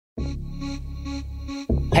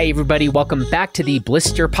Hey, everybody, welcome back to the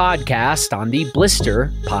Blister Podcast on the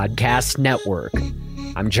Blister Podcast Network.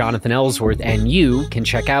 I'm Jonathan Ellsworth, and you can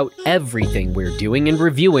check out everything we're doing and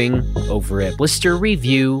reviewing over at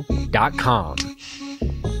blisterreview.com.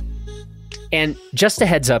 And just a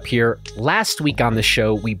heads up here, last week on the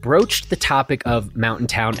show, we broached the topic of mountain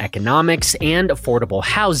town economics and affordable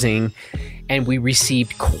housing, and we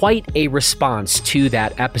received quite a response to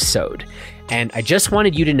that episode. And I just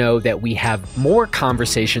wanted you to know that we have more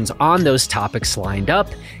conversations on those topics lined up,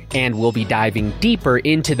 and we'll be diving deeper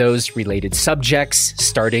into those related subjects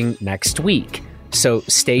starting next week. So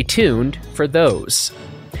stay tuned for those.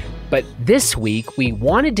 But this week, we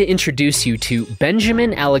wanted to introduce you to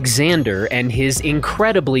Benjamin Alexander and his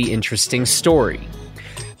incredibly interesting story.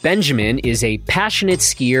 Benjamin is a passionate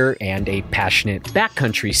skier and a passionate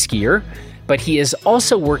backcountry skier, but he is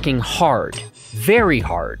also working hard, very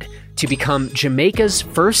hard, to become Jamaica's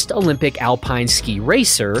first Olympic alpine ski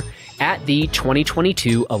racer at the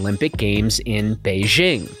 2022 Olympic Games in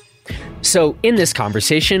Beijing. So in this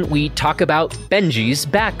conversation, we talk about Benji's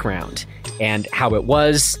background and how it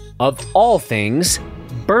was, of all things,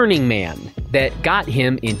 Burning Man that got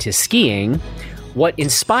him into skiing, what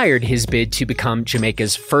inspired his bid to become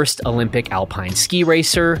Jamaica's first Olympic alpine ski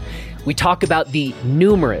racer. We talk about the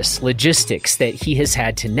numerous logistics that he has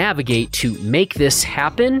had to navigate to make this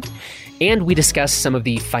happen, and we discuss some of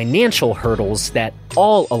the financial hurdles that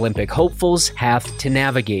all Olympic hopefuls have to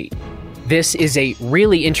navigate. This is a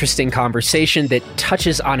really interesting conversation that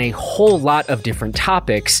touches on a whole lot of different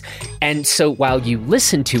topics, and so while you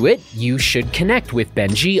listen to it, you should connect with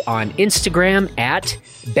Benji on Instagram at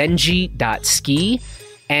benji.ski,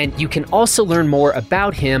 and you can also learn more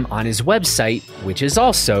about him on his website, which is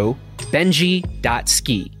also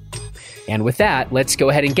benji.ski. And with that, let's go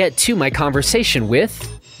ahead and get to my conversation with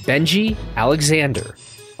Benji Alexander.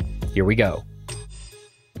 Here we go.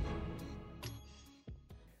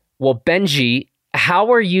 Well, Benji,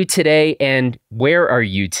 how are you today and where are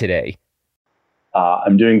you today?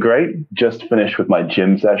 I'm doing great. Just finished with my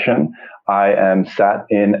gym session. I am sat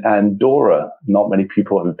in Andorra. Not many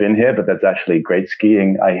people have been here, but that's actually great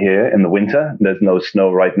skiing, I hear, in the winter. There's no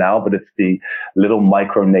snow right now, but it's the little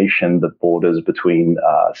micronation that borders between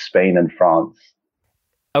Spain and France.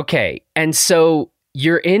 Okay, and so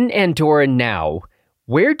you're in Andorra now.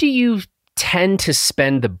 Where do you tend to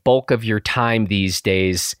spend the bulk of your time these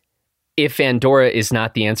days, if Andorra is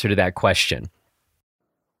not the answer to that question?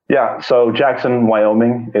 Yeah, so Jackson,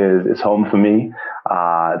 Wyoming is home for me.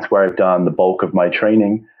 It's where I've done the bulk of my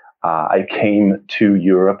training. I came to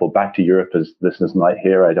Europe, or back to Europe, as listeners might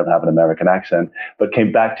hear. I don't have an American accent, but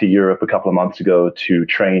came back to Europe a couple of months ago to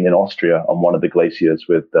train in Austria on one of the glaciers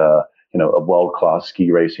with a world-class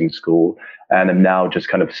ski racing school. And I'm now just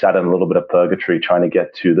kind of sat in a little bit of purgatory trying to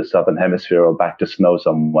get to the Southern Hemisphere or back to snow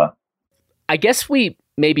somewhere. I guess we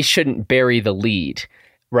maybe shouldn't bury the lead,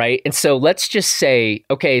 right? And so let's just say,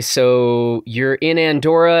 okay, so you're in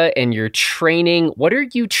Andorra and you're training. What are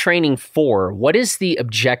you training for? What is the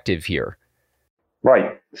objective here?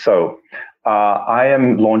 Right. So I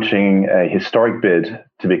am launching a historic bid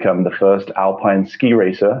to become the first alpine ski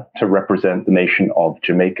racer to represent the nation of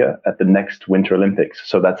Jamaica at the next Winter Olympics.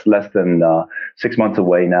 So that's less than 6 months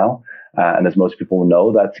away now. And as most people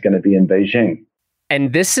know, that's going to be in Beijing.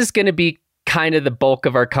 And this is going to be kind of the bulk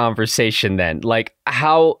of our conversation then. Like,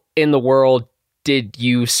 how in the world did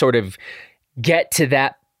you sort of get to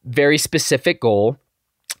that very specific goal?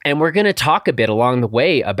 And we're going to talk a bit along the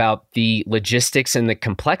way about the logistics and the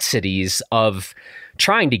complexities of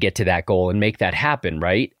trying to get to that goal and make that happen,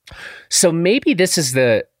 right? So maybe this is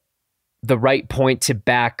the right point to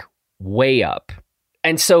back way up.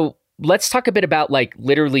 And so let's talk a bit about like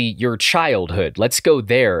literally your childhood. Let's go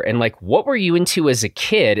there. And like, what were you into as a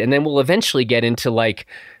kid? And then we'll eventually get into like,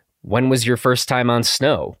 when was your first time on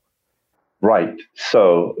snow? Right.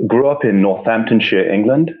 So grew up in Northamptonshire,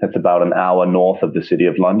 England. It's about an hour north of the city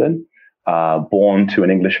of London. Born to an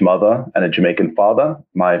English mother and a Jamaican father.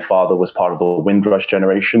 My father was part of the Windrush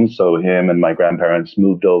generation. So him and my grandparents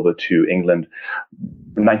moved over to England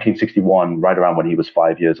in 1961, right around when he was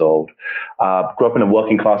 5 years old. Grew up in a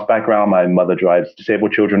working class background. My mother drives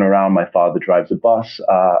disabled children around. My father drives a bus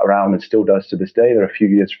around and still does to this day. They're a few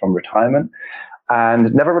years from retirement.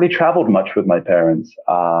 And never really traveled much with my parents.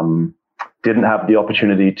 Didn't have the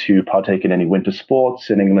opportunity to partake in any winter sports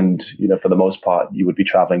in England. For the most part, you would be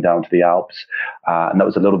traveling down to the Alps. And that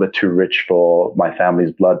was a little bit too rich for my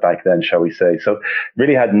family's blood back then, shall we say. So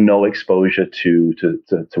really had no exposure to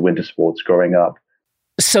winter sports growing up.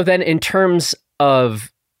 So then in terms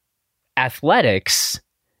of athletics,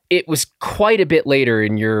 it was quite a bit later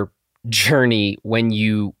in your journey when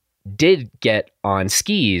you did get on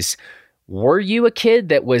skis. Were you a kid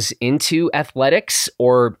that was into athletics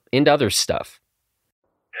or into other stuff?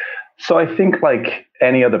 So I think like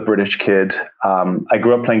any other British kid, I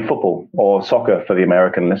grew up playing football or soccer for the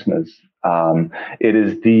American listeners. It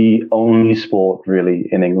is the only sport really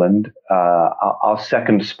in England. Our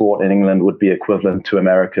second sport in England would be equivalent to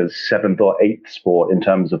America's seventh or eighth sport in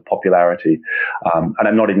terms of popularity. And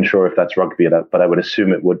I'm not even sure if that's rugby, but I would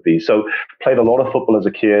assume it would be. So played a lot of football as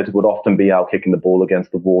a kid, would often be out kicking the ball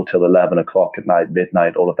against the wall till 11 o'clock at night,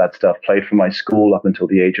 midnight, all of that stuff. Played for my school up until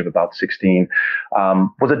the age of about 16.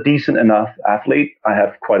 Was a decent enough athlete. I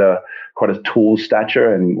have quite a tall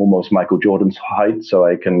stature and almost Michael Jordan's height, so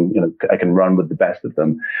I can run with the best of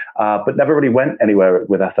them. But never really went anywhere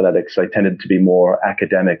with athletics. I tended to be more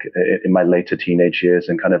academic in my later teenage years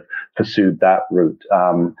and kind of pursued that route.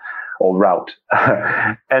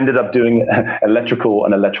 Ended up doing electrical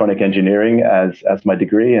and electronic engineering as my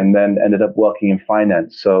degree, and then ended up working in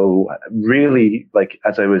finance. So really, like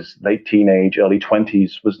as I was late teenage, early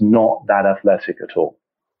 20s, was not that athletic at all.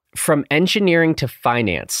 From engineering to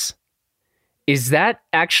finance, is that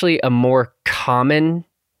actually a more common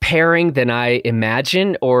pairing than I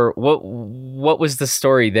imagine, or what was the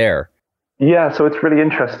story there? Yeah, so it's really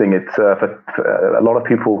interesting. It's for a lot of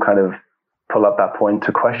people kind of pull up that point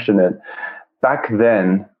to question it. Back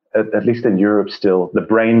then, at least in Europe still, the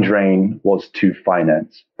brain drain was to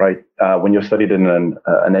finance, right? When you're studied in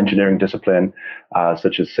an engineering discipline,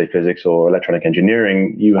 such as, say, physics or electronic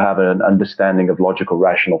engineering, you have an understanding of logical,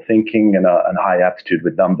 rational thinking and a high aptitude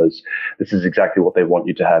with numbers. This is exactly what they want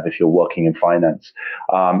you to have if you're working in finance.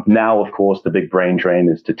 Now, of course, the big brain drain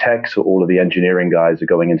is to tech, so all of the engineering guys are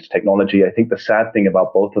going into technology. I think the sad thing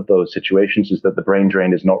about both of those situations is that the brain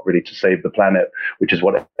drain is not really to save the planet, which is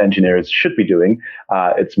what engineers should be doing.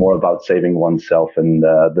 It's more about saving oneself and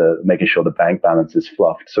making sure the bank balance is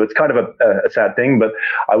fluffed. So it's kind of a sad thing, but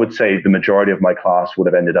I would say the majority of my class would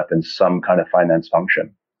have ended up in some kind of finance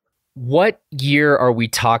function. What year are we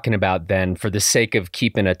talking about then, for the sake of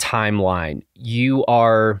keeping a timeline?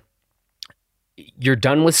 You're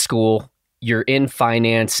done with school, you're in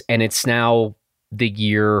finance, and it's now the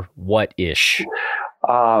year what-ish?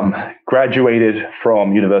 Graduated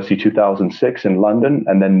from University 2006 in London,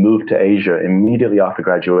 and then moved to Asia immediately after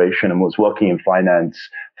graduation, and was working in finance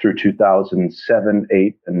through 2007,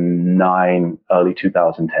 8, and 9, early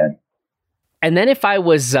 2010. And then if I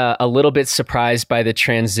was a little bit surprised by the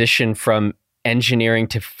transition from engineering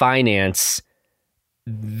to finance,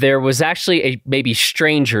 there was actually a maybe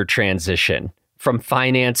stranger transition from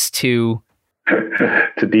finance to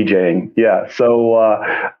DJing. Yeah. So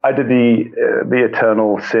I did the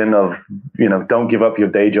eternal sin of, don't give up your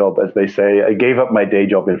day job, as they say. I gave up my day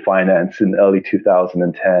job in finance in early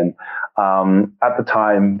 2010. At the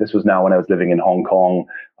time, this was now when I was living in Hong Kong,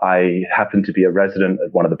 I happened to be a resident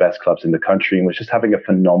at one of the best clubs in the country and was just having a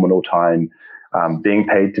phenomenal time. Being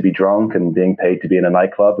paid to be drunk and being paid to be in a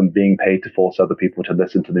nightclub and being paid to force other people to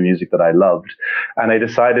listen to the music that I loved. And I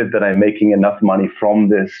decided that I'm making enough money from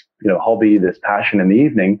this, hobby, this passion in the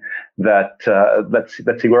evening, that let's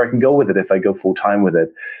see where I can go with it if I go full time with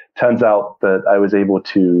it. Turns out that I was able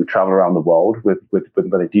to travel around the world with my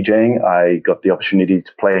DJing. I got the opportunity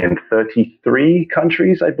to play in 33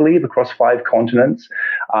 countries, I believe, across 5 continents.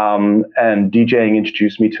 And DJing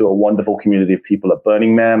introduced me to a wonderful community of people at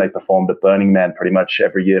Burning Man. I performed at Burning Man pretty much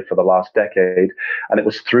every year for the last decade. And it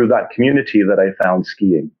was through that community that I found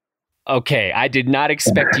skiing. Okay, I did not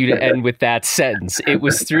expect you to end with that sentence. It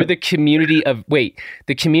was through the community of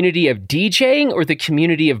DJing or the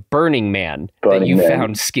community of Burning Man that you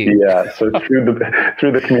found skiing? Yeah, so through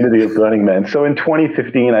the community of Burning Man. So in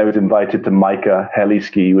 2015, I was invited to Mica Heli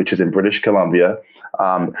Ski, which is in British Columbia.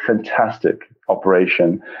 Fantastic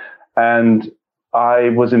operation. And I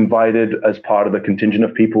was invited as part of a contingent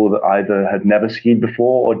of people that either had never skied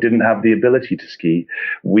before or didn't have the ability to ski.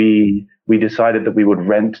 We decided that we would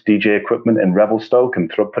rent DJ equipment in Revelstoke and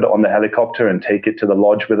put it on the helicopter and take it to the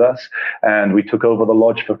lodge with us. And we took over the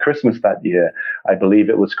lodge for Christmas that year. I believe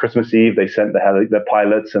it was Christmas Eve. They sent the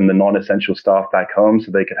pilots and the non-essential staff back home so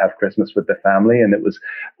they could have Christmas with their family. And it was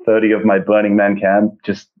 30 of my Burning Man camp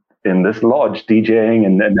just in this lodge DJing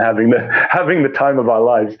and having the time of our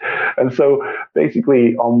lives. And so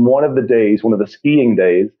basically on one of the skiing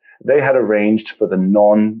days, they had arranged for the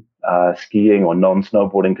skiing or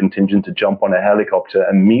non-snowboarding contingent to jump on a helicopter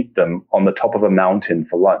and meet them on the top of a mountain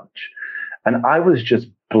for lunch. And I was just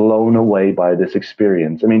blown away by this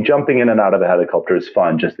experience. I mean, jumping in and out of a helicopter is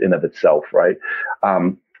fun just in of itself, right?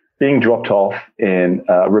 being dropped off in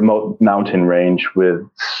a remote mountain range with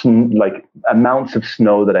like amounts of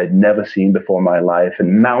snow that I'd never seen before in my life,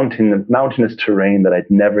 and mountainous terrain that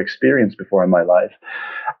I'd never experienced before in my life.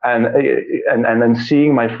 And then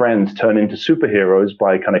seeing my friends turn into superheroes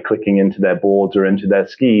by kind of clicking into their boards or into their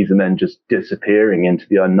skis and then just disappearing into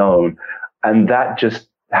the unknown. And that just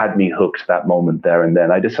had me hooked that moment there and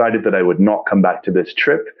then. I decided that I would not come back to this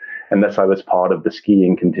trip unless I was part of the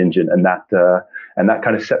skiing contingent. And that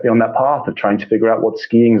kind of set me on that path of trying to figure out what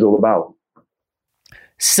skiing is all about.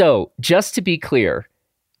 So just to be clear,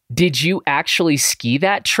 did you actually ski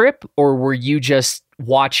that trip, or were you just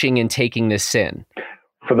watching and taking this in?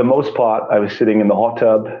 For the most part, I was sitting in the hot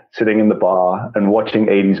tub, sitting in the bar and watching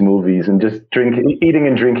 80s movies and just eating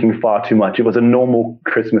and drinking far too much. It was a normal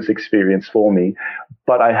Christmas experience for me,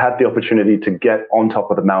 but I had the opportunity to get on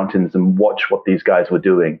top of the mountains and watch what these guys were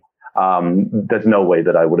doing. There's no way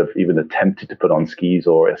that I would have even attempted to put on skis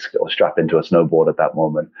or strap into a snowboard at that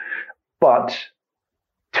moment. But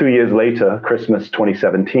 2 years later, Christmas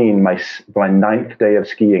 2017, my 9th day of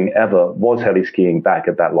skiing ever was heli skiing back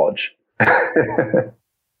at that lodge.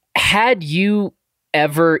 Had you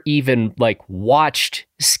ever even watched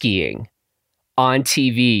skiing on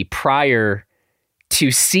TV prior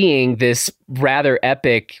to seeing this rather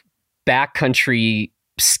epic backcountry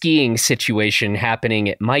skiing situation happening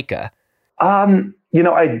at Mica?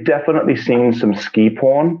 I'd definitely seen some ski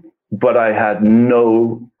porn, but I had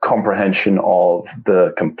no comprehension of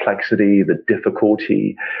the complexity, the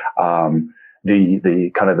difficulty,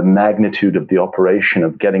 the kind of the magnitude of the operation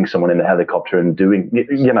of getting someone in a helicopter and doing,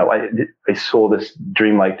 I saw this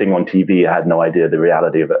dreamlike thing on TV. I had no idea the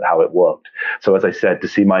reality of it, how it worked. So as I said, to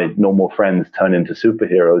see my normal friends turn into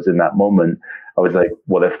superheroes in that moment, I was like,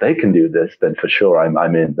 well, if they can do this, then for sure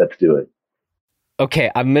I'm in. Let's do it.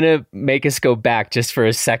 Okay, I'm going to make us go back just for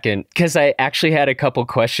a second, because I actually had a couple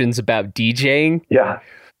questions about DJing. Yeah.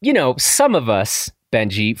 Some of us,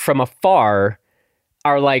 Benji, from afar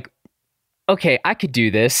are like, okay, I could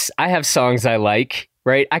do this. I have songs I like,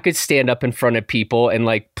 right? I could stand up in front of people and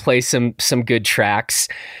play some good tracks.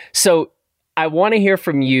 So I want to hear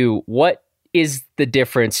from you. What is the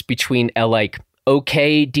difference between a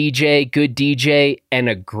okay DJ, good DJ, and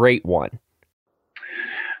a great one?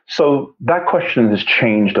 So that question has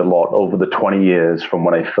changed a lot over the 20 years from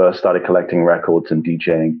when I first started collecting records and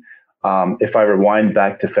DJing. If I rewind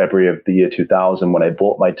back to February of the year 2000, when I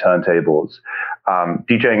bought my turntables,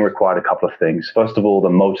 DJing required a couple of things. First of all, the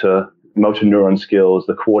motor neuron skills,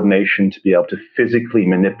 the coordination to be able to physically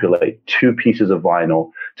manipulate two pieces of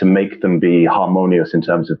vinyl to make them be harmonious in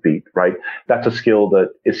terms of beat, right? That's a skill that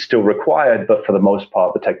is still required, but for the most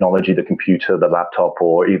part, the technology, the computer, the laptop,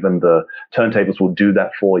 or even the turntables will do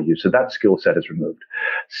that for you. So that skill set is removed.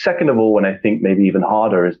 Second of all, and I think maybe even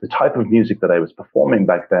harder, is the type of music that I was performing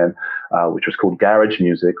back then, which was called garage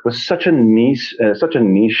music, was such a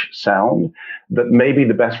niche sound that maybe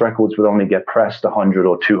the best records would only get pressed 100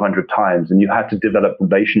 or 200 times. And you had to develop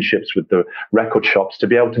relationships with the record shops to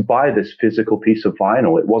be able to buy this physical piece of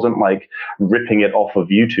vinyl. It wasn't like ripping it off of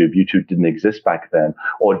YouTube. YouTube didn't exist back then,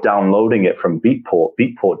 or downloading it from Beatport.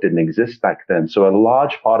 Beatport didn't exist back then. So a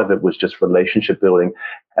large part of it was just relationship building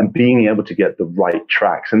and being able to get the right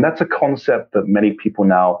tracks. And that's a concept that many people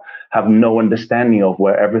now have no understanding of,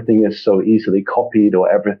 where everything is so easily copied or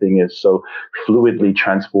everything is so fluidly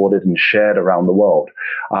transported and shared around the world.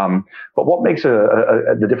 But what makes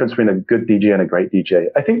the difference between a good DJ and a great DJ?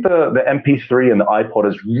 I think the MP3 and the iPod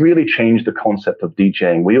has really changed the concept of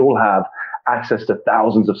DJing. We all have access to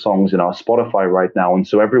thousands of songs in our Spotify right now, and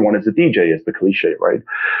so everyone is a DJ, is the cliche, right?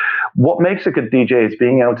 What makes a good DJ is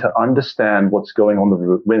being able to understand what's going on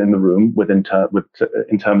in the room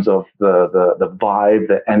in terms of the vibe,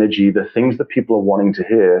 the energy, the things that people are wanting to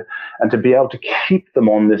hear, and to be able to keep them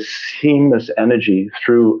on this seamless energy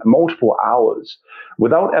through multiple hours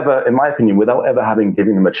without ever, in my opinion, without ever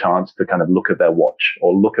giving them a chance to kind of look at their watch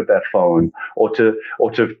or look at their phone or to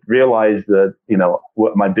realize that,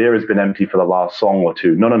 my beer has been empty for the last song or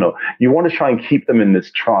two. No. You want to try and keep them in this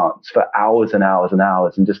trance for hours and hours and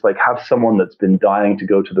hours, and just have someone that's been dying to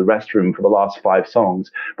go to the restroom for the last 5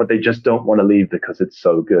 songs, but they just don't want to leave because it's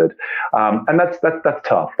so good. And that's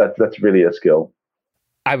tough. That's really a skill.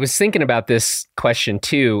 I was thinking about this question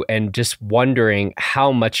too, and just wondering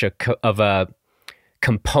how much of a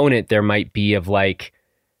component there might be of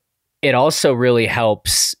it also really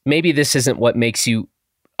helps. Maybe this isn't what makes you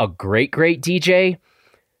a great DJ,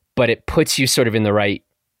 but it puts you sort of in the right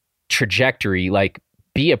trajectory.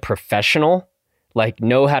 Be a professional,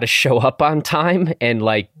 know how to show up on time, and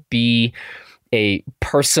be a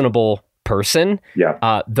personable person.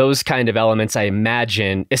 Yeah. Those kind of elements, I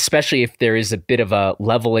imagine, especially if there is a bit of a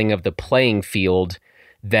leveling of the playing field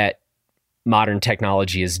that modern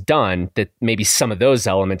technology has done, that maybe some of those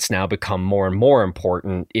elements now become more and more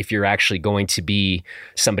important if you're actually going to be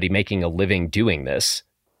somebody making a living doing this.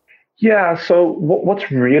 Yeah, so what's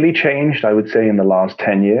really changed, I would say, in the last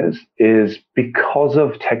 10 years is because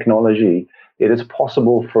of technology, it is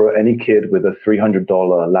possible for any kid with a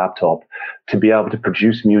 $300 laptop to be able to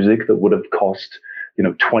produce music that would have cost,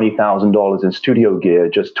 $20,000 in studio gear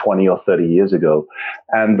just 20 or 30 years ago.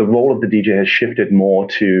 And the role of the DJ has shifted more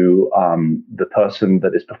to the person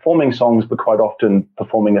that is performing songs, but quite often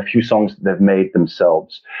performing a few songs that they've made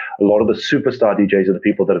themselves. A lot of the superstar DJs are the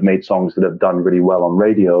people that have made songs that have done really well on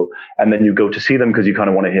radio. And then you go to see them because you kind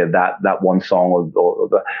of want to hear that one song.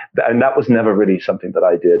 And that was never really something that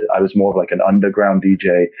I did. I was more of like an underground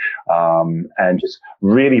DJ and just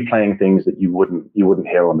really playing things that you wouldn't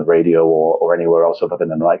hear on the radio or anywhere else other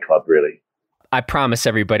than a nightclub, really. I promise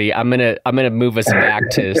everybody, I'm gonna move us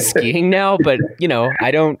back to skiing now, but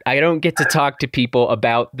I don't get to talk to people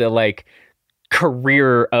about the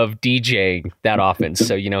career of DJing that often.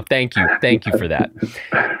 So thank you for that.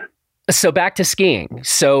 So back to skiing.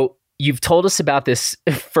 So you've told us about this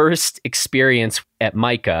first experience at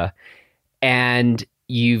MICA, and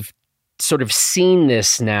you've sort of seen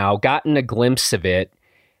this now, gotten a glimpse of it.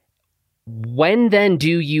 When then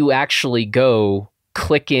do you actually go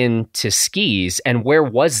click into skis, and where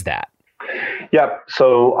was that? Yeah,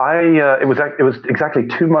 so it was exactly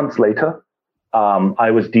 2 months later.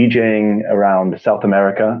 I was DJing around South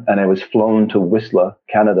America, and I was flown to Whistler,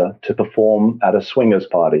 Canada, to perform at a swingers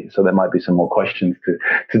party. So there might be some more questions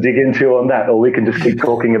to dig into on that, or we can just keep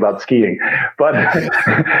talking about skiing. But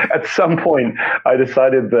at some point, I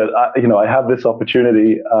decided that I have this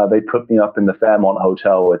opportunity. They put me up in the Fairmont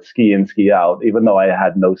Hotel with ski in, ski out, even though I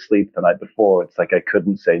had no sleep the night before. It's like I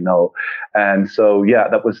couldn't say no. And so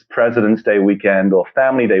that was President's Day weekend, or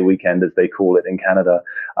Family Day weekend, as they call it in Canada,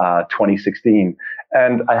 2016.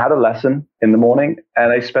 And I had a lesson in the morning,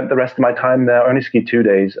 and I spent the rest of my time there. I only skied 2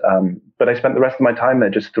 days, but I spent the rest of my time there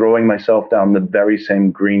just throwing myself down the very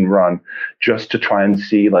same green run, just to try and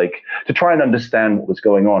see, to try and understand what was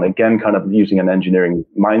going on. Again, kind of using an engineering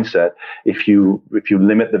mindset. If you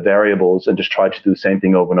limit the variables and just try to do the same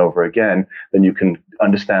thing over and over again, then you can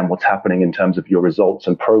understand what's happening in terms of your results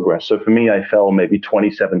and progress. So for me, I fell maybe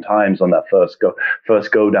 27 times on that first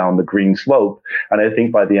go down the green slope. And I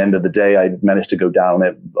think by the end of the day, I managed to go down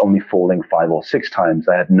it only falling 5 or 6 times.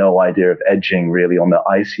 I had no idea of edging really on the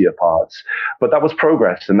icier parts, but that was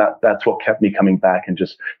progress. And that's what kept me coming back and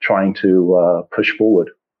just trying to push forward.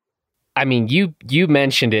 I mean, you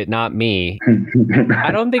mentioned it, not me.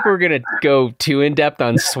 I don't think we're going to go too in depth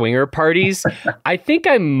on swinger parties. I think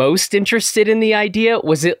I'm most interested in the idea.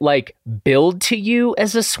 Was it billed to you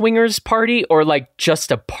as a swingers party, or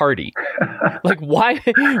just a party?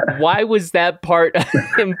 Why was that part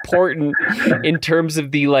important in terms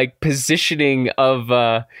of the positioning of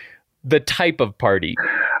the type of party?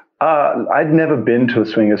 I'd never been to a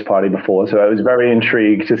swingers party before, so I was very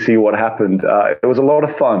intrigued to see what happened. It was a lot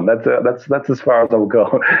of fun. That's as far as I'll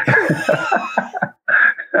go.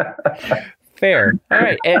 Fair. All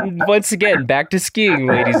right. And once again, back to skiing,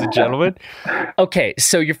 ladies and gentlemen. Okay,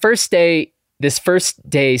 so this first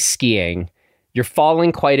day skiing, you're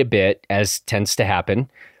falling quite a bit, as tends to happen.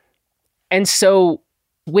 And so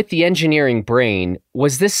with the engineering brain,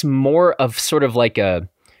 was this more of sort of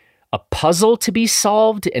a puzzle to be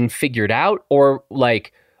solved and figured out, or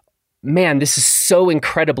man, this is so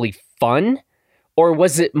incredibly fun? Or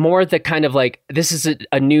was it more the kind of this is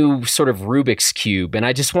a new sort of Rubik's Cube, and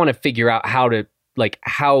I just want to figure out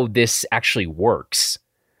how this actually works?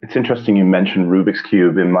 It's interesting you mentioned Rubik's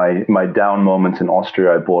Cube. In my down moments in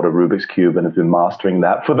Austria, I bought a Rubik's Cube and have been mastering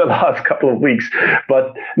that for the last couple of weeks.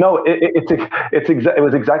 But no, it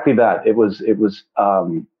was exactly that. It was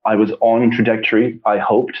I was on trajectory, I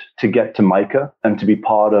hoped, to get to MICA and to be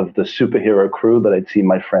part of the superhero crew that I'd seen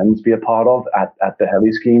my friends be a part of at the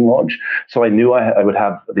heli skiing lodge. So I knew I would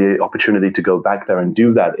have the opportunity to go back there and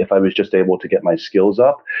do that if I was just able to get my skills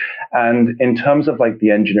up. And in terms of the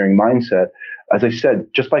engineering mindset, as I said,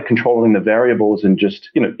 just by controlling the variables and just,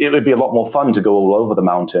 it would be a lot more fun to go all over the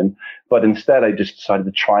mountain. But instead, I just decided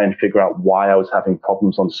to try and figure out why I was having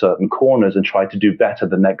problems on certain corners and try to do better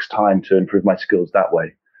the next time to improve my skills that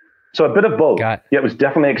way. So a bit of both. Yeah, it was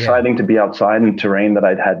definitely exciting to be outside in terrain that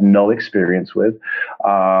I'd had no experience with.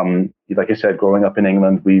 Like I said, growing up in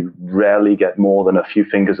England, we rarely get more than a few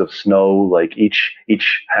fingers of snow, like each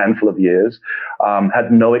handful of years.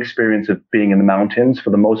 Had no experience of being in the mountains. For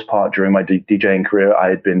the most part, during my DJing career, I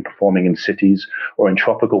had been performing in cities or in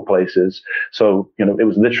tropical places. So, it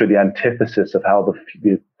was literally the antithesis of how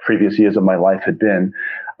the previous years of my life had been.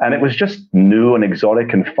 And it was just new and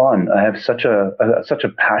exotic and fun. I have such a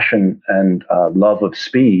passion and love of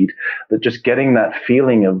speed that just getting that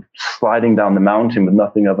feeling of sliding down the mountain with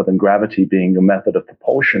nothing other than gravity being a method of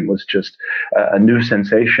propulsion was just a new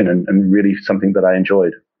sensation and really something that I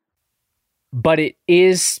enjoyed. But it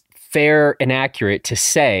is fair and accurate to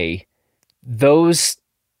say those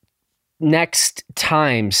next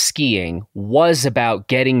time skiing was about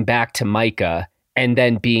getting back to Mica and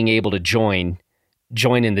then being able to join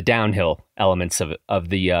in the downhill elements of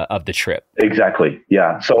the trip. Exactly.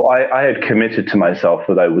 Yeah. So I had committed to myself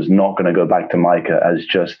that I was not going to go back to Mica as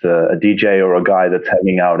just a DJ or a guy that's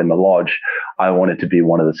hanging out in the lodge. I wanted to be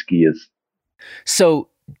one of the skiers. So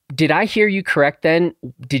did I hear you correct then?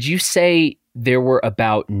 Did you say there were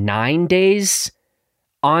about 9 days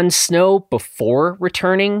on snow before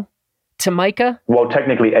returning to Mica? Well,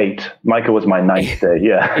 technically 8. Mica was my 9th day.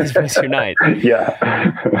 Yeah. It was your 9th.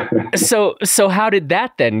 Yeah. So how did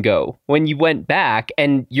that then go when you went back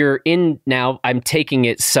and you're in now? I'm taking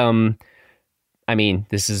it this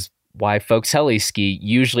is why folks heli ski.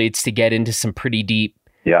 Usually it's to get into some pretty deep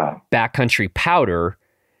backcountry powder,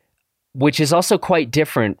 which is also quite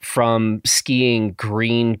different from skiing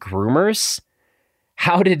green groomers.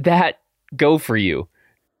 How did that go for you?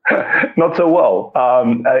 Not so well.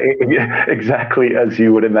 Exactly as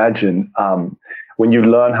you would imagine. When you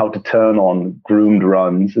learn how to turn on groomed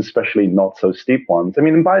runs, especially not so steep ones.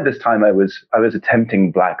 By this time I was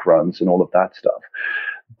attempting black runs and all of that stuff.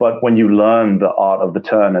 But when you learn the art of the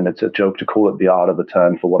turn, and it's a joke to call it the art of the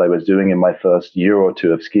turn for what I was doing in my first year or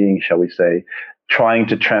two of skiing, shall we say, trying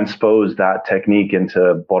to transpose that technique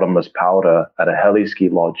into bottomless powder at a heli ski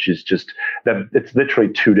lodge is just that it's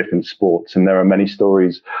literally two different sports. And there are many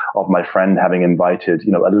stories of my friend having invited,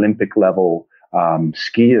 Olympic level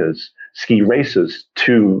ski racers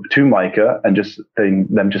to Mica and just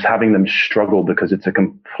having them struggle because it's a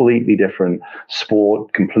completely different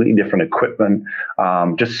sport, completely different equipment,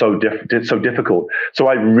 just so difficult. So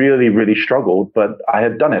I really, really struggled, but I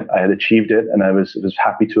had done it. I had achieved it, and I was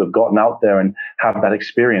happy to have gotten out there and have that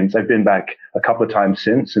experience. I've been back a couple of times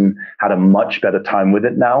since and had a much better time with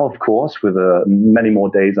it now, of course, with many more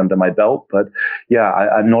days under my belt. But yeah,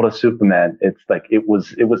 I'm not a Superman. It's like it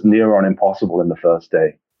was near on impossible in the first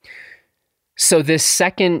day. So this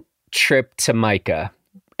second trip to Mica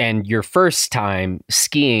and your first time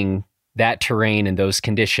skiing that terrain and those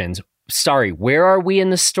conditions, where are we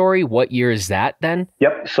in the story? What year is that then?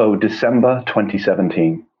 Yep. So December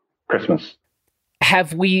 2017, Christmas.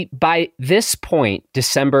 Have we, by this point,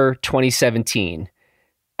 December 2017,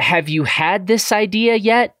 have you had this idea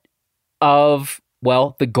yet of,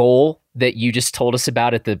 the goal that you just told us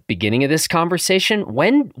about at the beginning of this conversation?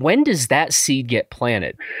 When does that seed get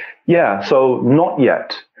planted? Yeah, so not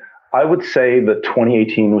yet. I would say that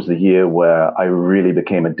 2018 was the year where I really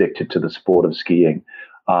became addicted to the sport of skiing.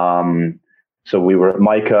 So we were at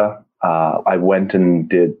Mica. I went and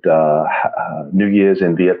did New Year's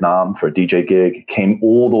in Vietnam for a DJ gig, came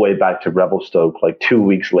all the way back to Revelstoke like 2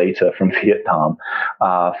 weeks later from Vietnam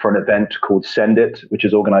for an event called Send It, which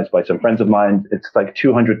is organized by some friends of mine. It's like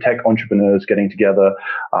 200 tech entrepreneurs getting together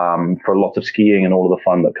for lots of skiing and all of the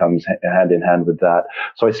fun that comes hand in hand with that.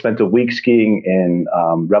 So I spent a week skiing in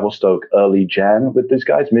Revelstoke early Jan with these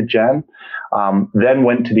guys, mid-Jan, then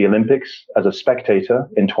went to the Olympics as a spectator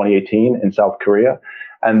in 2018 in South Korea.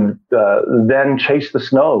 And then chased the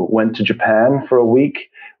snow, went to Japan for a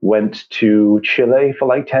week, went to Chile for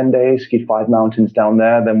like 10 days, skied 5 mountains down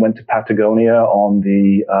there, then went to Patagonia on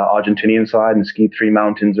the Argentinian side and skied 3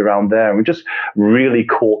 mountains around there. And we just really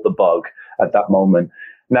caught the bug at that moment.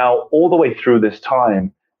 Now, all the way through this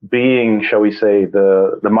time, being, shall we say,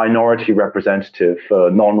 the minority representative for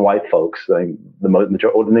non-white folks,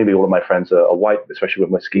 nearly all of my friends are white, especially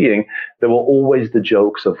when we're skiing, there were always the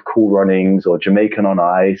jokes of Cool Runnings or Jamaican on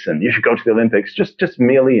ice, and you should go to the Olympics, just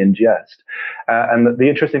merely in jest. And the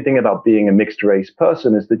interesting thing about being a mixed race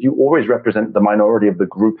person is that you always represent the minority of the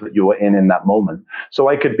group that you are in that moment. So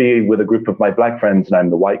I could be with a group of my black friends and I'm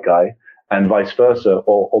the white guy, and vice versa,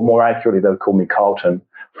 or more accurately, they'll call me Carlton.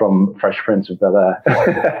 from Fresh Prince of Bel-Air.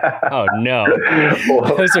 Oh, no.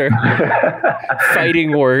 Those are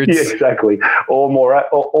fighting words. Yeah, exactly.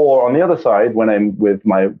 Or on the other side, when I'm with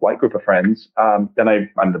my white group of friends, then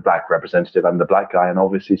I'm the black representative. I'm the black guy. And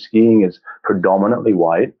obviously skiing is predominantly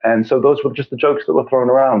white. And so those were just the jokes that were thrown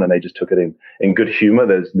around. And they just took it in good humor.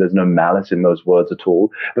 There's no malice in those words at all.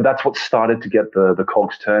 But that's what started to get the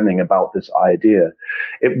cogs turning about this idea.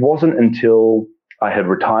 It wasn't until I had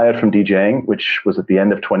retired from DJing, which was at the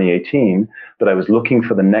end of 2018, that I was looking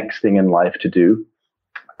for the next thing in life to do.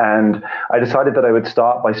 And I decided that I would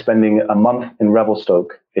start by spending a month in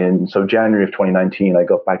Revelstoke. So January of 2019, I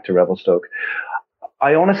got back to Revelstoke.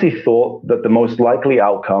 I honestly thought that the most likely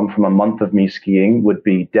outcome from a month of me skiing would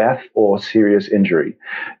be death or serious injury,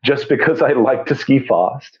 just because I liked to ski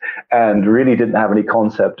fast and really didn't have any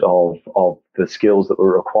concept of the skills that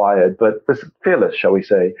were required, but was fearless, shall we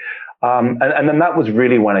say. And then that was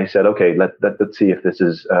really when I said, okay, let's see if this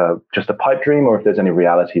is just a pipe dream or if there's any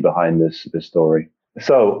reality behind this story.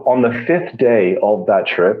 So on the fifth day of that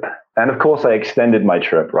trip, and of course I extended my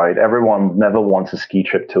trip, right? Everyone never wants a ski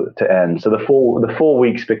trip to end. So the 4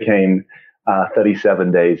 weeks became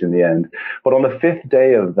 37 days in the end. But on the fifth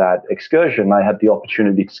day of that excursion, I had the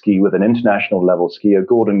opportunity to ski with an international level skier,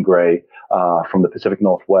 Gordon Gray, from the Pacific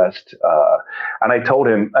Northwest. And I told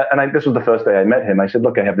him, this was the first day I met him, I said,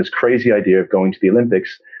 look, I have this crazy idea of going to the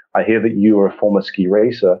Olympics. I hear that you are a former ski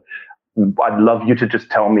racer. I'd love you to just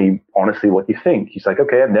tell me honestly what you think. He's like,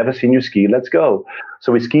 okay, I've never seen you ski. Let's go.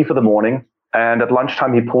 So we ski for the morning. And at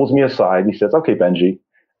lunchtime, he pulls me aside and he says, okay, Benji,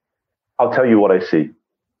 I'll tell you what I see.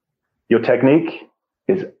 Your technique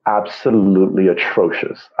is absolutely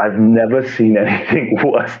atrocious. I've never seen anything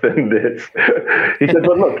worse than this. He said,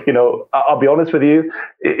 but look, I'll be honest with you.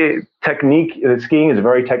 Skiing is a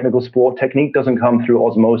very technical sport. Technique doesn't come through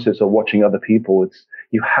osmosis or watching other people.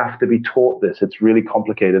 You have to be taught this. It's really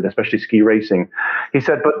complicated, especially ski racing. He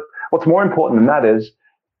said, but what's more important than that is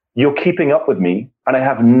you're keeping up with me, and I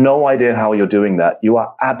have no idea how you're doing that. You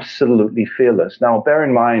are absolutely fearless. Now, bear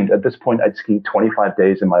in mind, at this point, I'd skied 25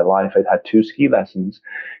 days in my life. I'd had 2 ski lessons.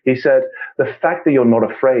 He said, the fact that you're not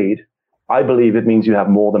afraid, I believe it means you have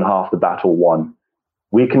more than half the battle won.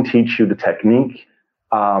 We can teach you the technique,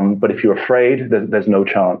 but if you're afraid, there's no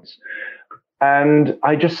chance. And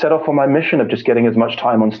I just set off on my mission of just getting as much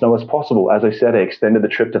time on snow as possible. As I said, I extended the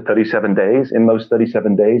trip to 37 days. In those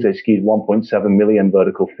 37 days, I skied 1.7 million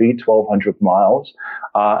vertical feet, 1,200 miles,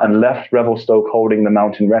 and left Revelstoke holding the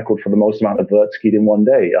mountain record for the most amount of vert skied in one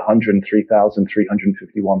day,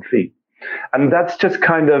 103,351 feet. And that's just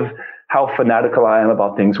kind of how fanatical I am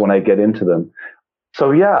about things when I get into them.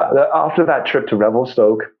 So yeah, after that trip to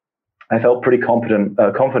Revelstoke, I felt pretty confident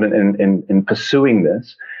in pursuing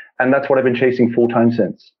this. And that's what I've been chasing full time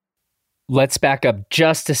since. Let's back up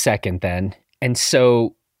just a second then. And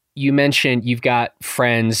so you mentioned you've got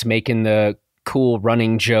friends making the cool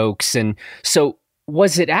running jokes. And so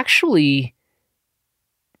was it actually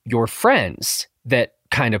your friends that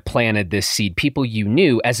kind of planted this seed, people you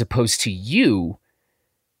knew, as opposed to you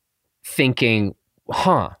thinking,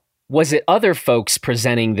 was it other folks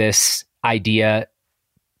presenting this idea,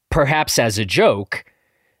 perhaps as a joke,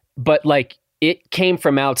 but like, it came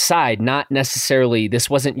from outside, not necessarily,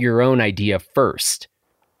 this wasn't your own idea first?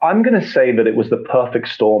 I'm going to say that it was the perfect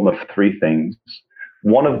storm of 3 things.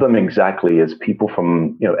 One of them exactly is people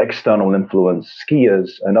from external influence,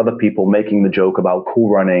 skiers and other people making the joke about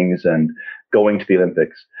cool runnings and going to the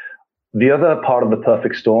Olympics. The other part of the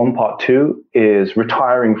perfect storm, part 2, is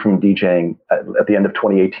retiring from DJing at the end of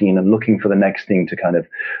 2018 and looking for the next thing to kind of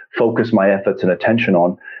focus my efforts and attention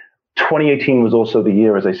on. 2018 was also the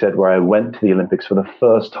year, as I said, where I went to the Olympics for the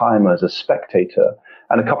first time as a spectator.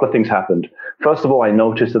 And a couple of things happened. First of all, I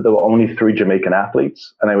noticed that there were only 3 Jamaican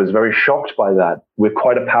athletes, and I was very shocked by that. We're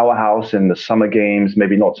quite a powerhouse in the summer games,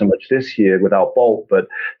 maybe not so much this year without Bolt, but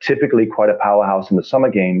typically quite a powerhouse in the summer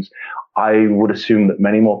games. I would assume that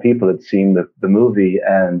many more people had seen the movie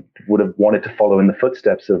and would have wanted to follow in the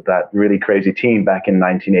footsteps of that really crazy team back in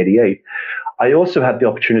 1988. I also had the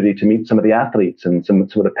opportunity to meet some of the athletes and some of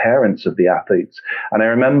the parents of the athletes. And I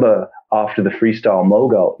remember after the freestyle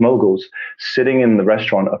moguls sitting in the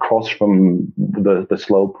restaurant across from the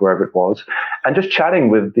slope, wherever it was, and just chatting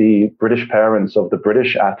with the British parents of the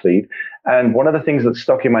British athlete. And one of the things that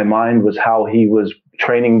stuck in my mind was how he was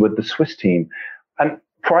training with the Swiss team. And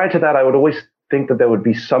prior to that, I would always think that there would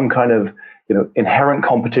be some kind of inherent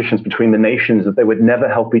competitions between the nations, that they would never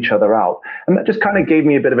help each other out. And that just kind of gave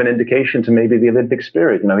me a bit of an indication to maybe the Olympic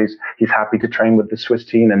spirit. He's happy to train with the Swiss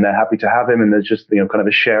team, and they're happy to have him. And there's just, kind of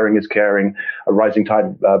a sharing is caring, a rising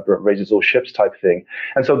tide raises all ships type thing.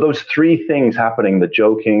 And so those three things happening, the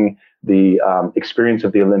joking, the experience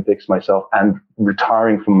of the Olympics, myself, and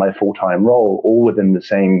retiring from my full-time role, all within the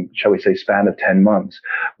same, shall we say, span of 10 months,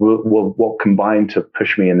 were what combined to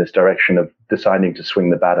push me in this direction of deciding to swing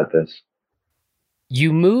the bat at this.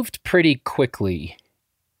 You moved pretty quickly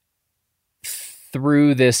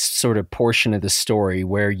through this sort of portion of the story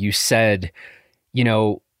where you said,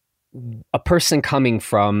 a person coming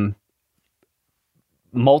from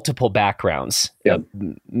multiple backgrounds,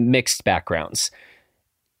 mixed backgrounds,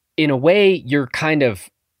 in a way, you're kind of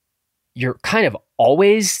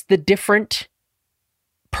always the different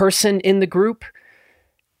person in the group.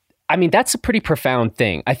 I mean, that's a pretty profound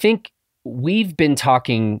thing. I think we've been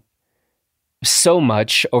talking so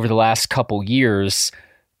much over the last couple years.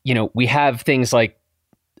 We have things like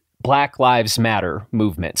Black Lives Matter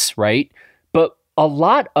movements, right? But a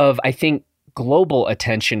lot of, I think, global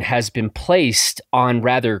attention has been placed on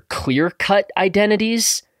rather clear-cut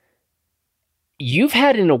identities. You've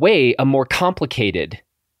had, in a way, a more complicated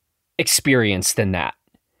experience than that.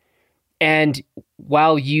 And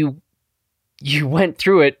while you went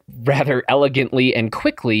through it rather elegantly and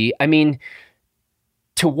quickly, I mean,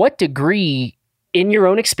 to what degree, in your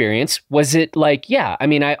own experience, was it like,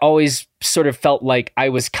 I always sort of felt like I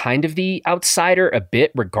was kind of the outsider a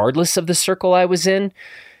bit, regardless of the circle I was in,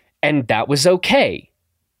 and that was okay?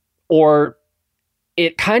 Or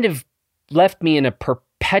it kind of left me in a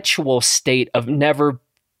perpetual state of never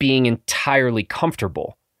being entirely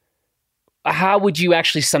comfortable? How would you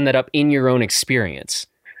actually sum that up in your own experience?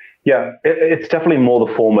 Yeah, it's definitely more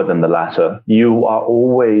the former than the latter. You are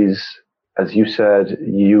always, as you said,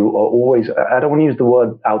 I don't want to use the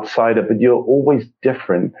word outsider, but you're always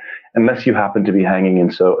different unless you happen to be hanging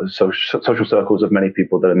in social circles of many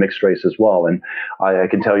people that are mixed race as well. And I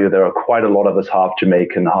can tell you there are quite a lot of us half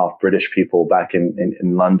Jamaican, half British people back in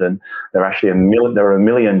London. There are actually there are 1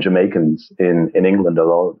 million Jamaicans in England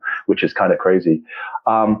alone, which is kind of crazy.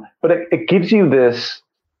 But it gives you this,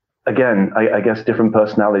 again, I guess different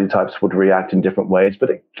personality types would react in different ways, but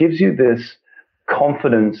it gives you this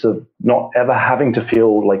confidence of not ever having to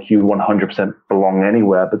feel like you 100% belong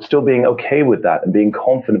anywhere, but still being okay with that and being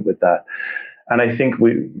confident with that. And I think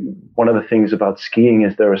one of the things about skiing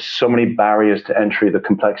is there are so many barriers to entry, the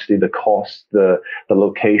complexity, the cost, the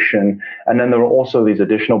location. And then there are also these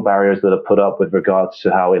additional barriers that are put up with regards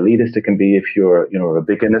to how elitist it can be if you're, a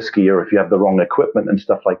beginner skier, if you have the wrong equipment and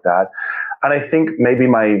stuff like that. And I think maybe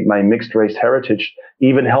my mixed race heritage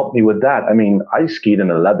even helped me with that. I mean, I skied in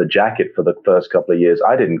a leather jacket for the first couple of years.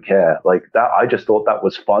 I didn't care like that. I just thought that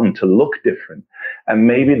was fun to look different. And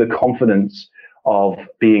maybe the confidence of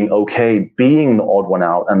being okay, being the odd one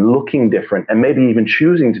out and looking different, and maybe even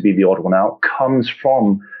choosing to be the odd one out, comes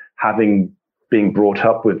from being brought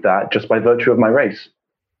up with that just by virtue of my race.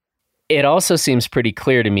 It also seems pretty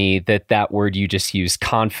clear to me that word you just used,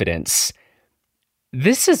 confidence,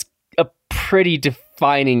 this is a pretty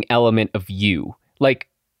defining element of you. Like,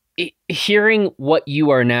 hearing what you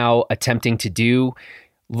are now attempting to do,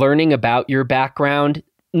 learning about your background,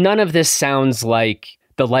 none of this sounds like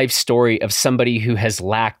the life story of somebody who has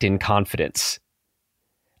lacked in confidence.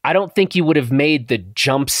 I don't think you would have made the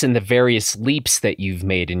jumps and the various leaps that you've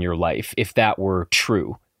made in your life if that were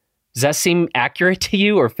true. Does that seem accurate to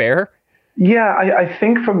you or fair? Yeah, I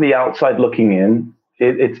think from the outside looking in,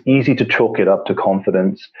 it's easy to chalk it up to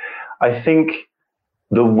confidence. I think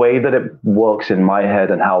the way that it works in my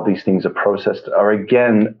head and how these things are processed are,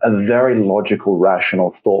 again, a very logical,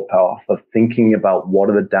 rational thought path of thinking about what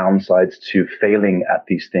are the downsides to failing at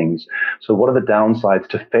these things. So what are the downsides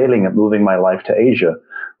to failing at moving my life to Asia?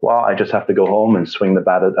 Well, I just have to go home and swing the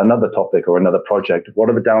bat at another topic or another project. What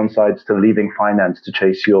are the downsides to leaving finance to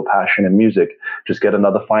chase your passion in music? Just get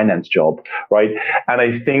another finance job, right? And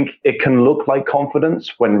I think it can look like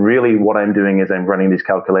confidence when really what I'm doing is I'm running these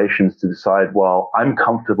calculations to decide, well, I'm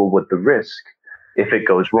comfortable with the risk if it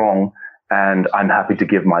goes wrong, and I'm happy to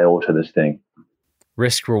give my all to this thing.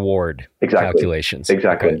 Risk reward calculations.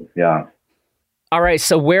 Exactly. Okay. Yeah. All right.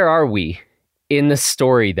 So where are we in the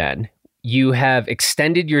story then? You have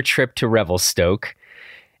extended your trip to Revelstoke.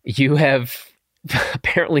 You have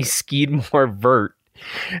apparently skied more vert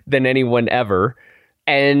than anyone ever.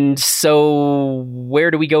 And so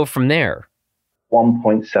where do we go from there?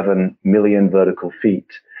 1.7 million vertical feet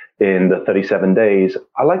in the 37 days.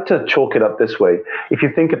 I like to chalk it up this way. If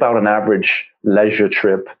you think about an average leisure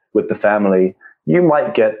trip with the family, you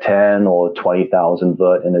might get 10 or 20,000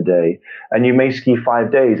 vert in a day, and you may ski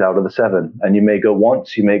 5 days out of the 7, and you may go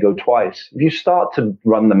once, you may go twice. If you start to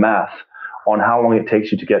run the math on how long it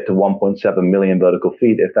takes you to get to 1.7 million vertical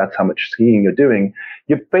feet, if that's how much skiing you're doing,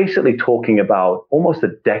 you're basically talking about almost a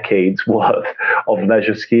decade's worth of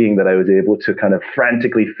leisure skiing that I was able to kind of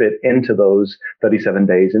frantically fit into those 37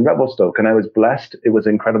 days in Revelstoke. And I was blessed. It was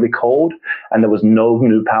incredibly cold and there was no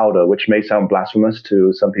new powder, which may sound blasphemous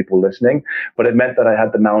to some people listening, but it meant that I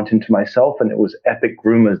had the mountain to myself, and it was epic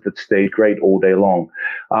groomers that stayed great all day long.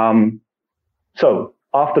 So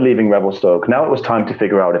after leaving Revelstoke, now it was time to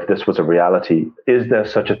figure out if this was a reality. Is there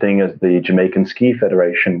such a thing as the Jamaican Ski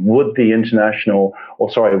Federation? Would the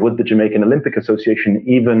Jamaican Olympic Association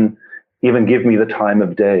even give me the time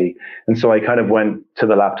of day? And so I kind of went to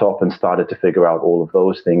the laptop and started to figure out all of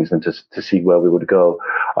those things and to see where we would go.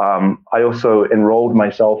 I also enrolled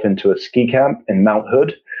myself into a ski camp in Mount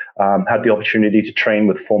Hood. Had the opportunity to train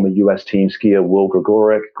with former U.S. team skier Will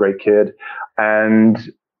Gregorek, great kid,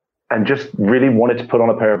 and just really wanted to put on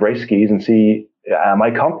a pair of race skis and see, am I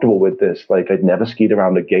comfortable with this? Like, I'd never skied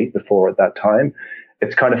around a gate before at that time.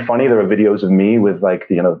 It's kind of funny. There are videos of me with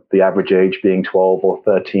the average age being 12 or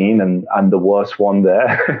 13, and I'm the worst one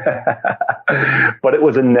there. But it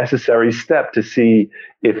was a necessary step to see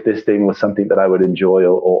if this thing was something that I would enjoy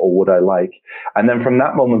or would I like. And then from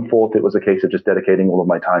that moment forth, it was a case of just dedicating all of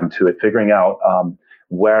my time to it, figuring out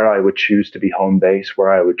where I would choose to be home base,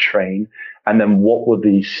 where I would train, and then what were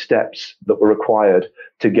the steps that were required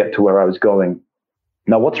to get to where I was going.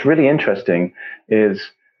 Now, what's really interesting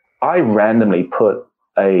is I randomly put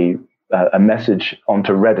a message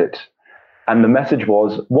onto Reddit, and the message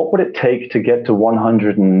was, what would it take to get to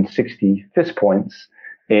 160 fist points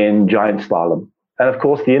in giant slalom? And of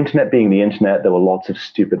course, the internet being the internet, there were lots of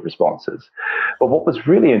stupid responses. But what was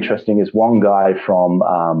really interesting is one guy from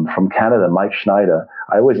Canada, Mike Schneider.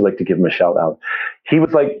 I always like to give him a shout out. He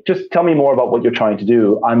was like, just tell me more about what you're trying to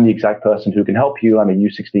do. I'm the exact person who can help you. I'm a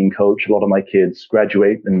U16 coach. A lot of my kids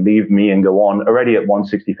graduate and leave me and go on already at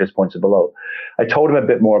 160 fist points or below. I told him a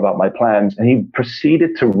bit more about my plans, and he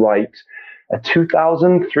proceeded to write a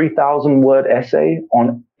 2,000, 3,000 word essay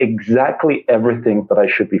on exactly everything that I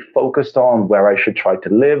should be focused on, where I should try to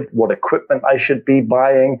live, what equipment I should be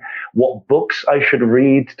buying, what books I should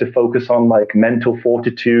read to focus on like mental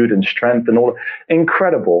fortitude and strength and all.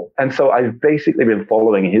 Incredible. And so I've basically been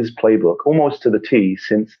following his playbook almost to the T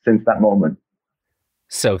since that moment.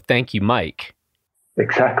 So thank you, Mike.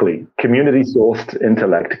 Exactly. Community sourced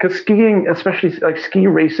intellect. Because skiing, especially like ski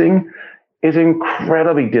racing, is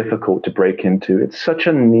incredibly difficult to break into. It's such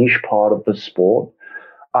a niche part of the sport.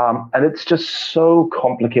 And it's just so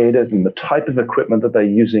complicated, and the type of equipment that they're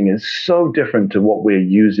using is so different to what we're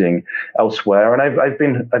using elsewhere. And I've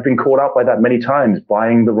been caught out by that many times,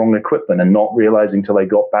 buying the wrong equipment and not realizing till I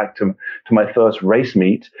got back to my first race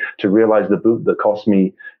meet to realize the boot that cost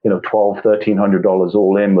me, $1,200, $1,300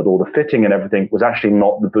 all in with all the fitting and everything was actually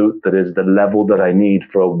not the boot that is the level that I need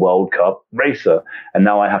for a World Cup racer. And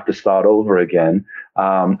now I have to start over again.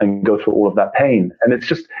 And go through all of that pain. And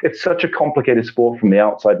it's such a complicated sport from the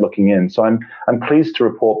outside looking in. So I'm pleased to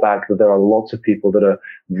report back that there are lots of people that are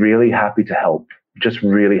really happy to help, just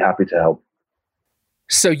really happy to help.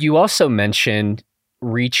 So you also mentioned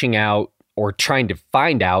reaching out or trying to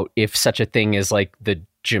find out if such a thing as like the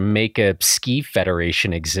Jamaica Ski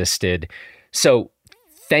Federation existed. So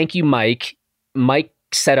thank you, Mike. Mike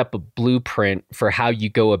set up a blueprint for how you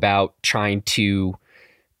go about trying to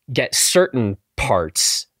get certain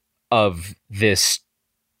parts of this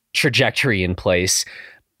trajectory in place.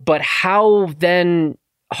 But how then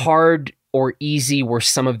hard or easy were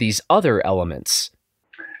some of these other elements?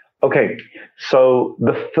 Okay, so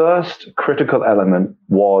the first critical element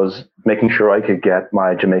was making sure I could get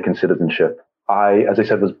my Jamaican citizenship. I, as I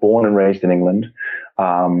said, was born and raised in England.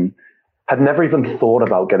 Had never even thought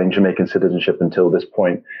about getting Jamaican citizenship until this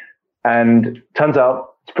point. And turns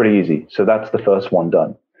out it's pretty easy. So that's the first one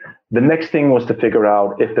done. The next thing was to figure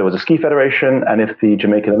out if there was a ski federation and if the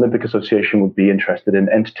Jamaican Olympic Association would be interested in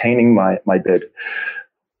entertaining my bid.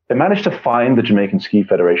 I managed to find the Jamaican Ski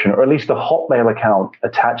Federation, or at least a Hotmail account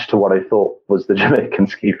attached to what I thought was the Jamaican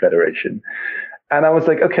Ski Federation. And I was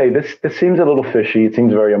like, okay, this seems a little fishy. It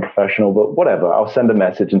seems very unprofessional, but whatever. I'll send a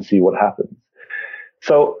message and see what happens.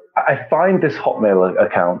 So I find this Hotmail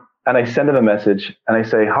account and I send him a message and I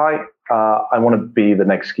say, hi, I want to be the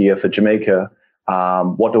next skier for Jamaica.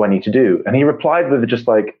 What do I need to do? And he replied with just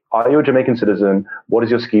like, are you a Jamaican citizen? What is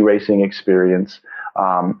your ski racing experience?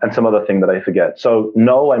 and some other thing that I forget. So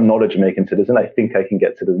no, I'm not a Jamaican citizen. I think I can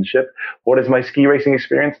get citizenship. What is my ski racing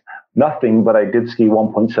experience? Nothing, but I did ski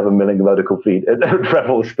 1.7 million vertical feet at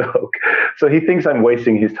Revelstoke. So he thinks I'm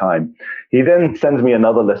wasting his time. He then sends me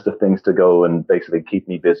another list of things to go and basically keep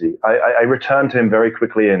me busy. I return to him very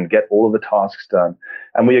quickly and get all of the tasks done.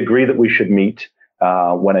 And we agree that we should meet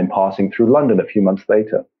when I'm passing through London a few months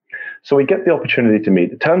later. So we get the opportunity to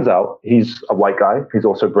meet. It turns out he's a white guy. He's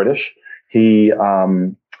also British. He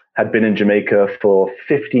had been in Jamaica for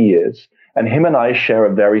 50 years. And him and I share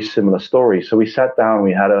a very similar story. So we sat down,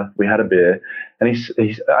 we had a beer, and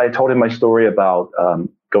I told him my story about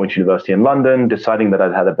going to university in London, deciding that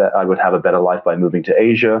I would have a better life by moving to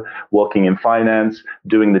Asia, working in finance,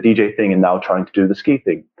 doing the DJ thing, and now trying to do the ski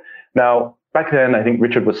thing. Now, back then, I think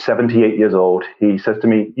Richard was 78 years old. He says to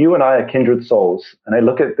me, "You and I are kindred souls." And I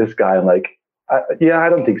look at this guy, I'm like, yeah, I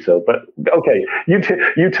don't think so, but okay,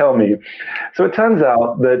 you tell me. So it turns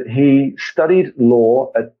out that he studied law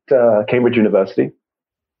at Cambridge University.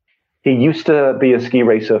 He used to be a ski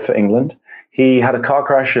racer for England. He had a car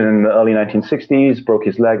crash in the early 1960s, broke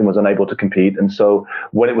his leg and was unable to compete. And so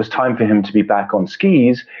when it was time for him to be back on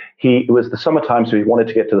skis, it was the summertime, so he wanted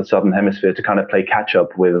to get to the Southern Hemisphere to kind of play catch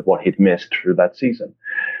up with what he'd missed through that season.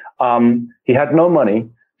 He had no money,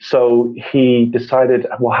 so he decided,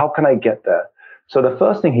 well, how can I get there? So the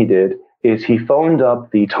first thing he did is he phoned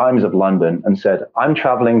up the Times of London and said, "I'm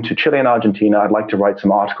traveling to Chile and Argentina. I'd like to write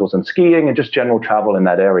some articles on skiing and just general travel in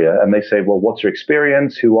that area." And they say, "Well, what's your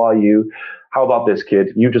experience? Who are you? How about this,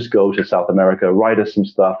 kid? You just go to South America, write us some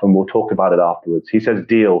stuff, and we'll talk about it afterwards." He says,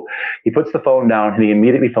 "Deal." He puts the phone down and he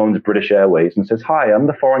immediately phones British Airways and says, "Hi, I'm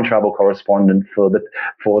the foreign travel correspondent for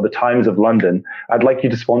the Times of London. I'd like you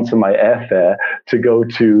to sponsor my airfare to go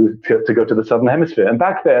to the Southern Hemisphere." And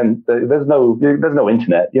back then, there's no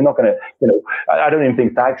internet. You're not going to, I don't even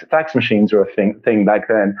think fax machines are a thing back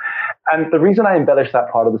then. And the reason I embellish that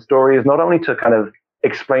part of the story is not only to kind of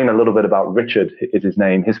explain a little bit about Richard, is his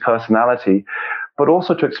name, his personality, but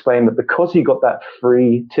also to explain that because he got that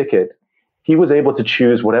free ticket, he was able to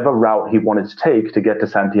choose whatever route he wanted to take to get to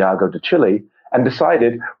Santiago de Chile, and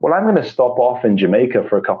decided, well, I'm going to stop off in Jamaica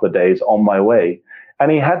for a couple of days on my way. And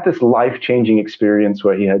he had this life-changing experience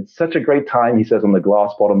where he had such a great time, he says, on the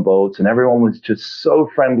glass-bottom boats, and everyone was just so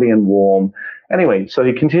friendly and warm. Anyway, so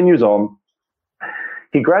he continues on.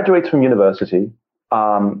 He graduates from university,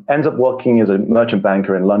 ends up working as a merchant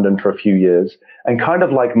banker in London for a few years. And kind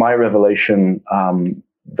of like my revelation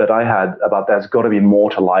that I had about there's got to be more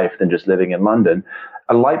to life than just living in London,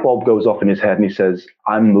 a light bulb goes off in his head and he says,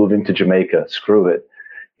 "I'm moving to Jamaica, screw it."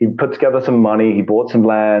 He put together some money, he bought some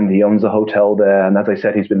land, he owns a hotel there. And as I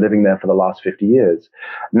said, he's been living there for the last 50 years.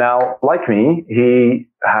 Now, like me, he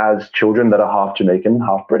has children that are half Jamaican,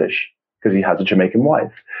 half British, because he has a Jamaican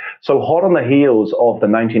wife. So hot on the heels of the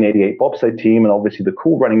 1988 bobsled team and obviously the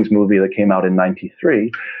Cool Runnings movie that came out in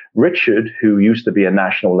 93, Richard, who used to be a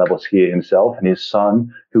national level skier himself, and his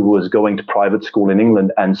son, who was going to private school in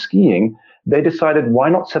England and skiing, they decided, why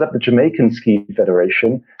not set up the Jamaican Ski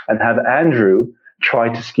Federation and have Andrew try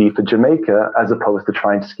to ski for Jamaica as opposed to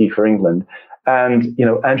trying to ski for England. And,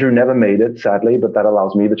 Andrew never made it, sadly, but that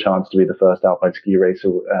allows me the chance to be the first alpine ski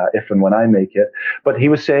racer if and when I make it. But he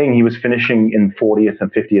was saying he was finishing in 40th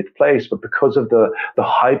and 50th place, but because of the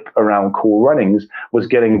hype around Cool Runnings, was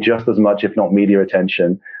getting just as much, if not media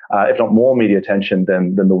attention, if not more media attention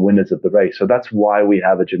than the winners of the race. So that's why we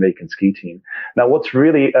have a Jamaican ski team. Now, what's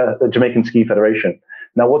really the Jamaican Ski Federation?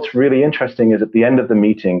 Now, what's really interesting is at the end of the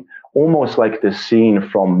meeting, almost like this scene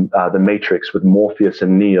from The Matrix with Morpheus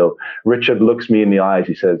and Neo, Richard looks me in the eyes.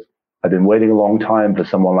 He says, "I've been waiting a long time for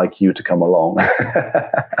someone like you to come along."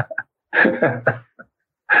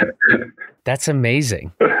 That's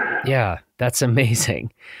amazing. Yeah, that's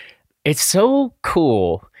amazing. It's so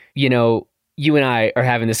cool. You and I are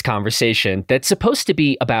having this conversation that's supposed to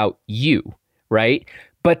be about you, right?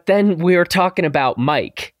 But then we're talking about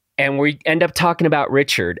Mike, and we end up talking about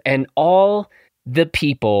Richard and all the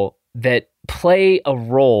people that play a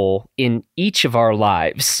role in each of our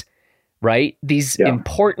lives, right? These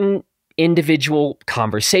important individual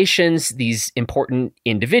conversations, these important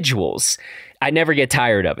individuals. I never get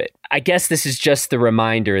tired of it. I guess this is just the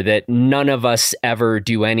reminder that none of us ever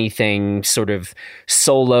do anything sort of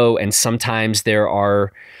solo, and sometimes there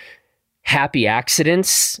are happy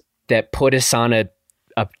accidents that put us on a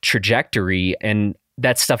trajectory, and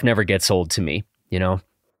that stuff never gets old to me,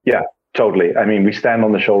 Yeah. Totally. I mean, we stand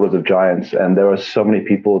on the shoulders of giants, and there are so many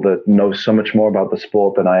people that know so much more about the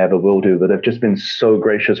sport than I ever will do, that have just been so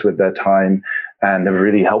gracious with their time and have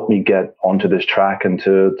really helped me get onto this track and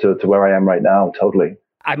to where I am right now. Totally.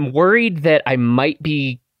 I'm worried that I might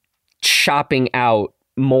be shopping out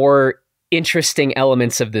more interesting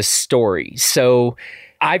elements of this story. So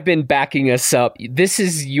I've been backing us up. This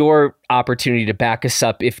is your opportunity to back us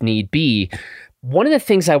up if need be. One of the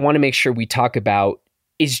things I want to make sure we talk about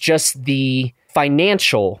is just the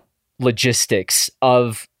financial logistics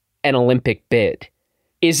of an Olympic bid.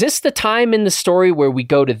 Is this the time in the story where we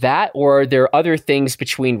go to that, or are there other things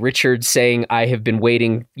between Richard saying, I have been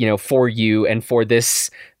waiting, for you and for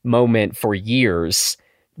this moment for years?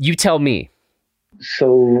 You tell me.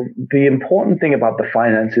 So the important thing about the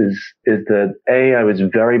finances is that I was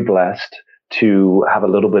very blessed to have a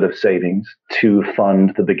little bit of savings to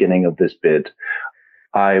fund the beginning of this bid.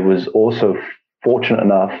 I was also fortunate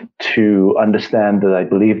enough to understand that I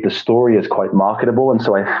believe the story is quite marketable. And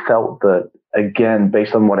so I felt that, again,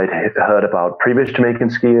 based on what I'd heard about previous Jamaican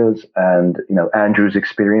skiers and, Andrew's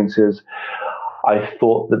experiences, I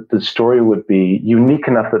thought that the story would be unique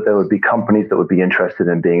enough that there would be companies that would be interested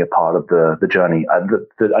in being a part of the journey.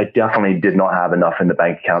 I definitely did not have enough in the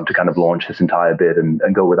bank account to kind of launch this entire bid and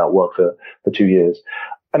go without work for 2 years.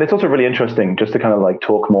 And it's also really interesting just to kind of like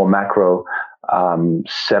talk more macro.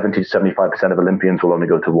 70-75% of Olympians will only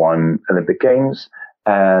go to one Olympic Games,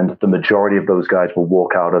 and the majority of those guys will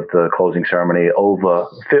walk out of the closing ceremony over,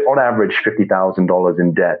 on average, $50,000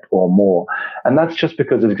 in debt or more. And that's just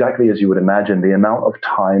because, exactly as you would imagine, the amount of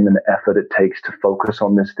time and effort it takes to focus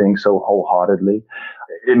on this thing so wholeheartedly,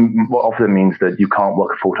 it often means that you can't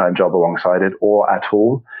work a full-time job alongside it or at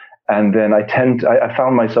all. And then I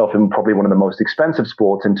found myself in probably one of the most expensive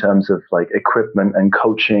sports in terms of like equipment and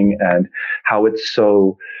coaching, and how it's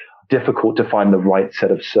so difficult to find the right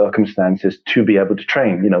set of circumstances to be able to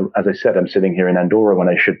train. As I said, I'm sitting here in Andorra when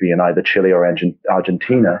I should be in either Chile or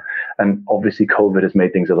Argentina. And obviously COVID has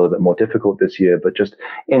made things a little bit more difficult this year, but just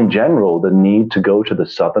in general, the need to go to the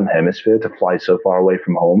Southern Hemisphere to fly so far away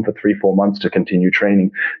from home for 3-4 months to continue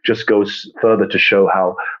training just goes further to show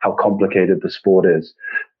how complicated the sport is.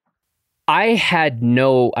 I had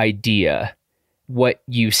no idea what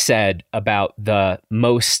you said about the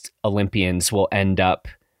most Olympians will end up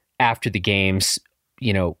after the games,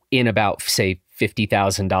 in about, say,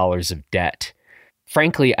 $50,000 of debt.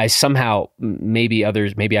 Frankly, I somehow, maybe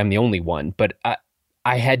I'm the only one, but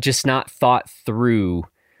I had just not thought through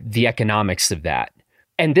the economics of that.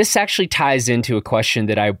 And this actually ties into a question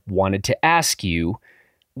that I wanted to ask you,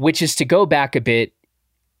 which is to go back a bit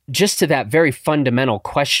just to that very fundamental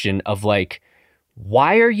question of like,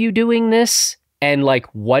 why are you doing this? And like,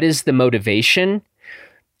 what is the motivation?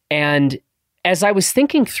 And as I was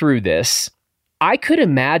thinking through this, I could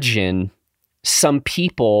imagine some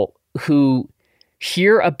people who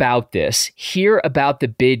hear about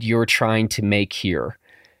the bid you're trying to make here,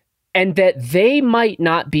 and that they might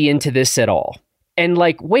not be into this at all. And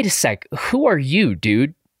like, wait a sec, who are you,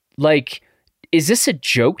 dude? Like, is this a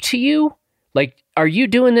joke to you? Like, are you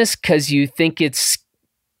doing this because you think it's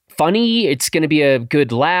funny? It's going to be a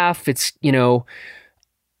good laugh. It's,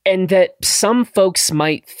 and that some folks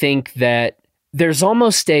might think that there's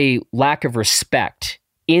almost a lack of respect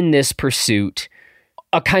in this pursuit,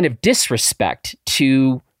 a kind of disrespect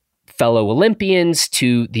to fellow Olympians,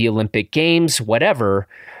 to the Olympic Games, whatever.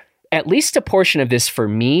 At least a portion of this for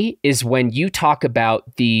me is when you talk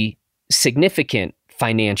about the significant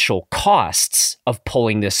financial costs of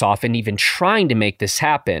pulling this off and even trying to make this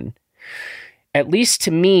happen. At least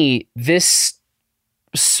to me, this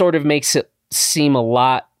sort of makes it seem a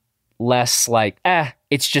lot less like,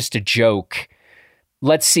 it's just a joke.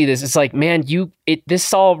 Let's see this. It's like, man,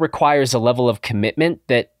 this all requires a level of commitment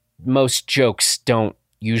that most jokes don't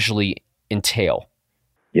usually entail.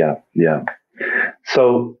 Yeah.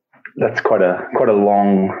 So that's quite a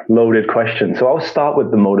long, loaded question. So I'll start with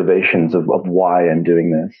the motivations of why I'm doing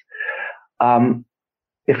this.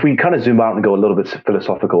 If we kind of zoom out and go a little bit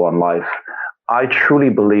philosophical on life, I truly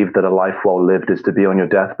believe that a life well lived is to be on your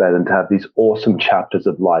deathbed and to have these awesome chapters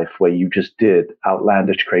of life where you just did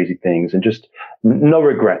outlandish, crazy things and just no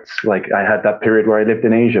regrets. Like I had that period where I lived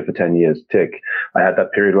in Asia for 10 years, tick. I had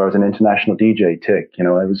that period where I was an international DJ, tick. I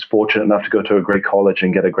was fortunate enough to go to a great college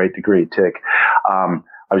and get a great degree, tick.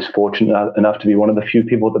 I was fortunate enough to be one of the few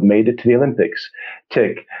people that made it to the Olympics,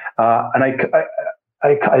 tick. And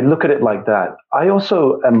I look at it like that. I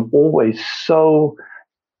also am always so,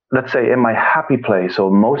 let's say, in my happy place, or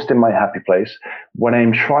most in my happy place, when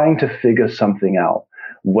I'm trying to figure something out,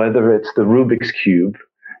 whether it's the Rubik's Cube,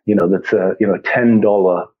 that's a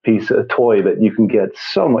 $10 piece of toy that you can get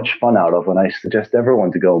so much fun out of, and I suggest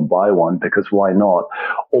everyone to go and buy one because why not?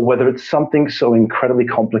 Or whether it's something so incredibly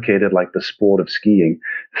complicated like the sport of skiing,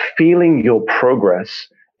 feeling your progress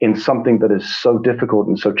in something that is so difficult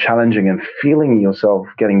and so challenging, and feeling yourself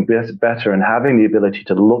getting better and having the ability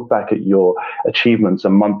to look back at your achievements a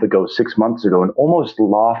month ago, 6 months ago, and almost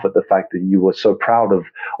laugh at the fact that you were so proud of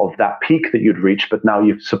that peak that you'd reached, but now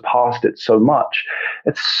you've surpassed it so much.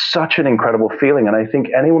 It's such an incredible feeling. And I think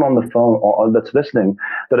anyone on the phone or that's listening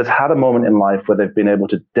that has had a moment in life where they've been able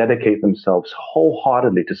to dedicate themselves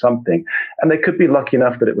wholeheartedly to something, and they could be lucky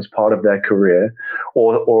enough that it was part of their career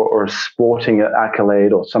or a sporting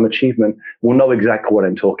accolade or some achievement, will know exactly what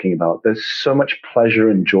I'm talking about. There's so much pleasure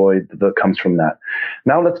and joy that comes from that.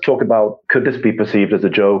 Now let's talk about, could this be perceived as a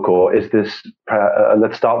joke, or is this,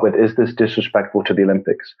 let's start with, is this disrespectful to the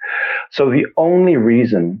Olympics? So the only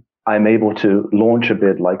reason I'm able to launch a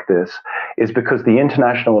bid like this is because the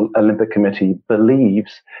International Olympic Committee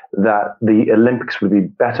believes that the Olympics would be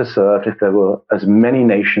better served if there were as many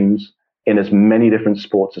nations in as many different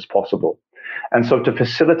sports as possible. And so to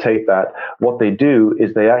facilitate that, what they do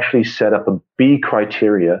is they actually set up a B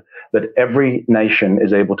criteria that every nation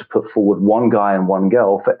is able to put forward one guy and one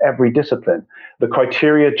girl for every discipline. The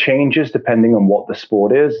criteria changes depending on what the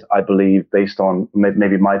sport is. I believe, based on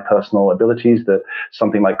maybe my personal abilities, that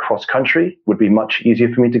something like cross country would be much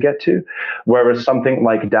easier for me to get to, whereas something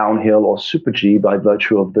like downhill or super G, by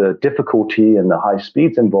virtue of the difficulty and the high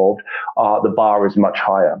speeds involved, the bar is much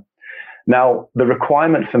higher. Now, the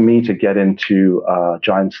requirement for me to get into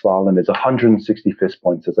giant slalom is 160 fist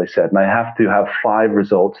points, as I said, and I have to have 5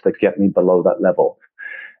 results that get me below that level.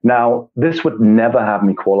 Now, this would never have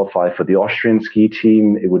me qualify for the Austrian ski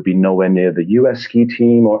team. It would be nowhere near the US ski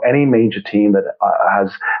team or any major team that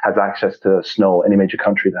has access to snow, any major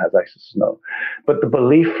country that has access to snow. But the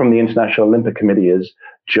belief from the International Olympic Committee is,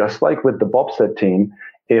 just like with the bobsled team,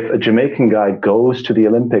 if a Jamaican guy goes to the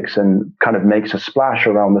Olympics and kind of makes a splash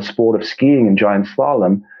around the sport of skiing and giant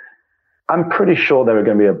slalom, I'm pretty sure there are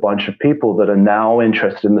going to be a bunch of people that are now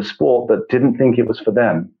interested in the sport that didn't think it was for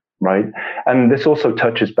them, right? And this also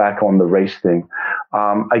touches back on the race thing.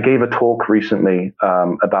 I gave a talk recently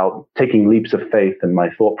about taking leaps of faith and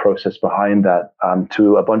my thought process behind that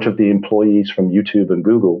to a bunch of the employees from YouTube and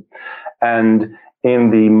Google. And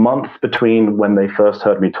in the month between when they first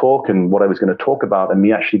heard me talk and what I was going to talk about and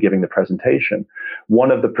me actually giving the presentation,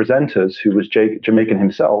 one of the presenters, who was Jamaican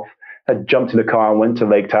himself, had jumped in a car and went to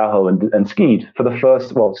Lake Tahoe and skied for the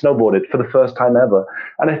first, snowboarded for the first time ever.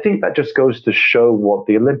 And I think that just goes to show what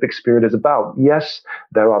the Olympic spirit is about. Yes,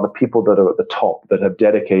 there are the people that are at the top that have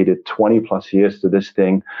dedicated 20 plus years to this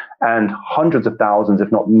thing and hundreds of thousands,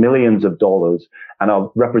 if not millions of dollars, and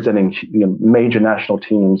are representing major national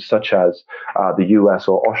teams such as the US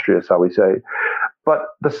or Austria, shall we say. But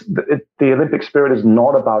the Olympic spirit is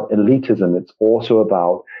not about elitism. It's also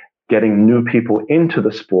about getting new people into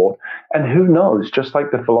the sport. And who knows, just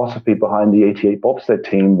like the philosophy behind the 88 bobsled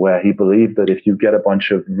team, where he believed that if you get a bunch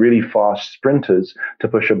of really fast sprinters to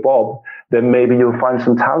push a bob, then maybe you'll find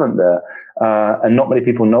some talent there. And not many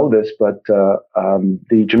people know this, but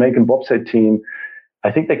the Jamaican bobsled team,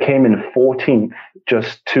 I think they came in 14th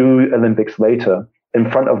just 2 Olympics later, in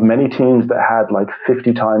front of many teams that had like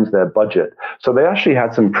 50 times their budget. So they actually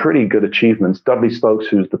had some pretty good achievements. Dudley Stokes,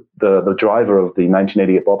 who's the driver of the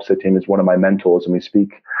 1988 bobsled team, is one of my mentors, and we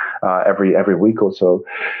speak every week or so.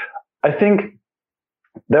 I think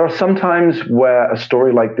there are some times where a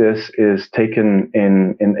story like this is taken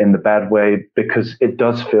in the bad way, because it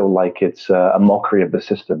does feel like it's a mockery of the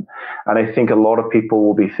system. And I think a lot of people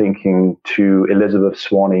will be thinking to Elizabeth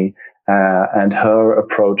Swanee and her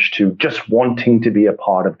approach to just wanting to be a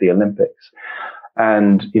part of the Olympics.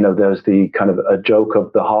 And, there's the kind of a joke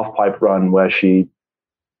of the half pipe run where she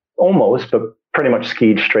almost, but pretty much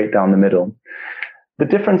skied straight down the middle. The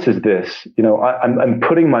difference is this, I'm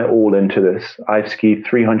putting my all into this. I've skied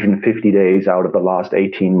 350 days out of the last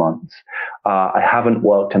 18 months. I haven't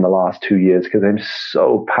worked in the last 2 years because I'm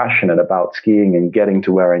so passionate about skiing and getting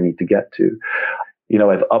to where I need to get to.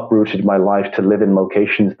 I've uprooted my life to live in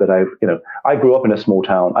locations that I grew up in a small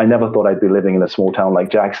town. I never thought I'd be living in a small town like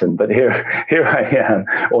Jackson, but here I am,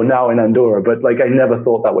 or now in Andorra. But I never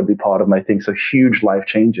thought that would be part of my thing. So huge life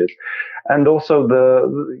changes. And also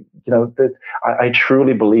I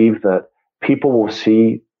truly believe that people will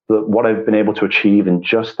see what I've been able to achieve in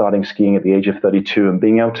just starting skiing at the age of 32 and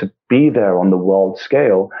being able to be there on the world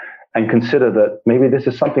scale and consider that maybe this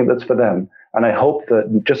is something that's for them. And I hope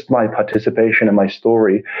that just my participation and my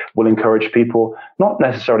story will encourage people, not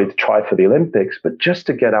necessarily to try for the Olympics, but just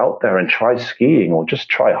to get out there and try skiing or just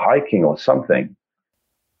try hiking or something.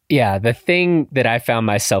 Yeah, the thing that I found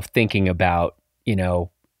myself thinking about,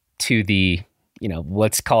 to the,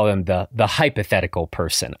 let's call them the hypothetical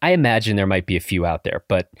person. I imagine there might be a few out there,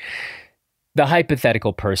 but the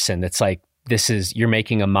hypothetical person that's like, you're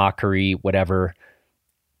making a mockery, whatever.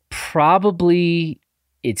 Probably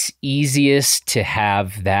it's easiest to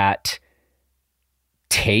have that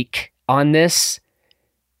take on this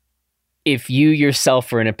if you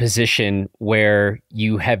yourself are in a position where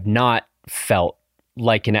you have not felt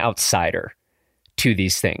like an outsider to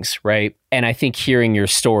these things, right? And I think hearing your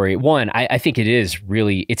story, one, I think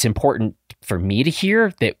it's important for me to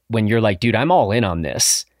hear that when you're like, dude, I'm all in on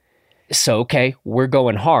this. So, okay, we're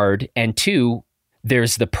going hard. And two,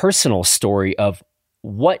 there's the personal story of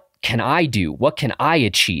what can I do? What can I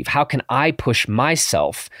achieve? How can I push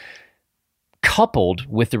myself? Coupled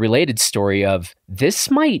with the related story of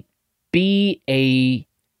this might be a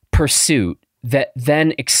pursuit that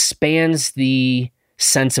then expands the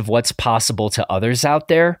sense of what's possible to others out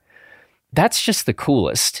there. That's just the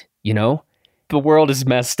coolest, you know? The world is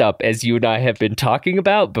messed up, as you and I have been talking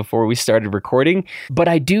about before we started recording. But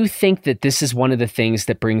I do think that this is one of the things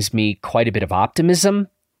that brings me quite a bit of optimism,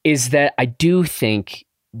 is that I do think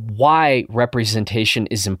why representation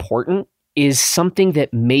is important is something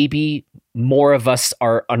that maybe more of us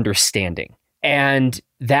are understanding. And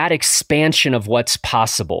that expansion of what's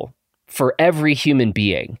possible for every human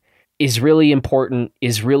being is really important,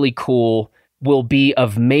 is really cool, will be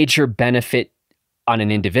of major benefit on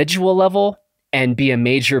an individual level and be a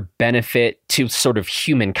major benefit to sort of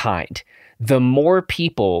humankind. The more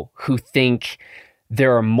people who think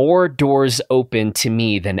there are more doors open to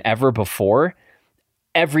me than ever before,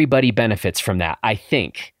 everybody benefits from that, I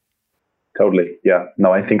think. Totally. Yeah.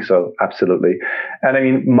 No, I think so. Absolutely. And I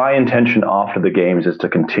mean, my intention after the games is to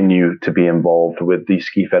continue to be involved with the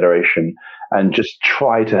Ski Federation and just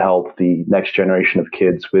try to help the next generation of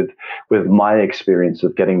kids with my experience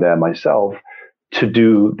of getting there myself, to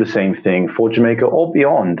do the same thing for Jamaica or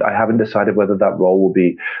beyond. I haven't decided whether that role will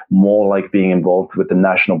be more like being involved with the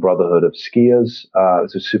National Brotherhood of Skiers.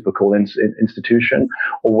 It's a super cool institution,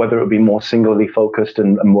 or whether it will be more singularly focused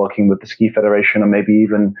and working with the Ski Federation, or maybe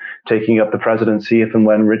even taking up the presidency if and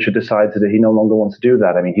when Richard decides that he no longer wants to do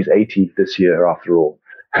that. I mean, he's 80 this year after all.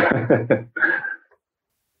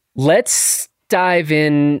 Let's dive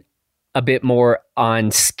in a bit more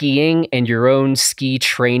on skiing and your own ski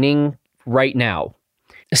training right now.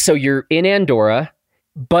 So you're in Andorra,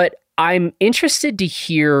 but I'm interested to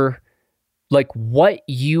hear like what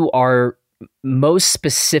you are most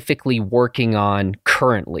specifically working on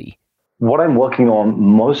currently. What I'm working on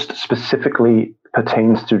most specifically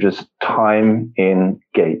pertains to just time in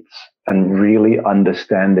gates and really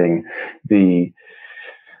understanding the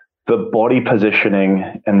body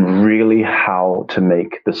positioning and really how to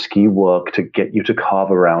make the ski work to get you to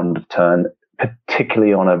carve around the turn,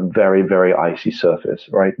 particularly on a very, very icy surface,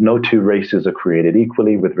 right? No two races are created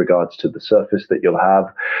equally with regards to the surface that you'll have,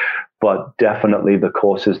 but definitely the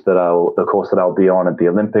course that I'll be on at the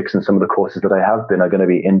Olympics and some of the courses that I have been are going to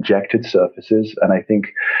be injected surfaces. And I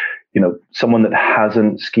think, someone that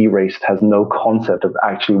hasn't ski raced has no concept of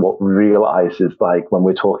actually what real ice is like when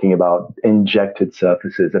we're talking about injected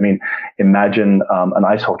surfaces. I mean, imagine an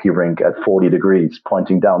ice hockey rink at 40 degrees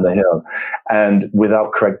pointing down the hill, and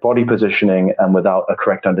without correct body positioning and without a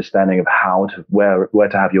correct understanding of where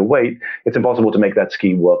to have your weight, it's impossible to make that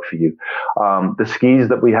ski work for you. The skis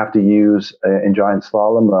that we have to use in giant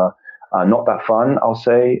slalom are not that fun, I'll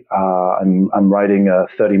say. I'm riding a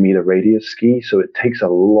 30-meter radius ski, so it takes a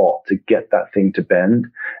lot to get that thing to bend,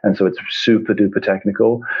 and so it's super duper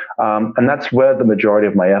technical. And that's where the majority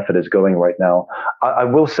of my effort is going right now. I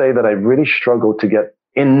will say that I really struggled to get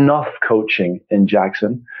enough coaching in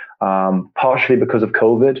Jackson, partially because of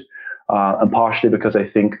COVID, and partially because I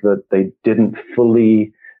think that they didn't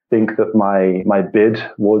fully think that my bid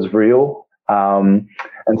was real.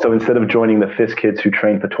 And so instead of joining the FIS kids who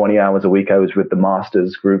trained for 20 hours a week, I was with the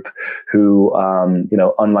masters group who,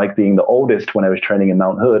 unlike being the oldest when I was training in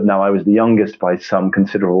Mount Hood, now I was the youngest by some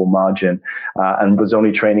considerable margin, and was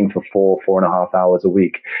only training for 4.5 hours a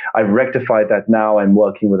week. I've rectified that now. I'm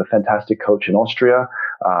working with a fantastic coach in Austria.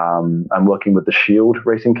 I'm working with the Shield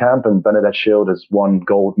Racing Camp, and Bernadette Shield has won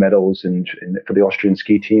gold medals for the Austrian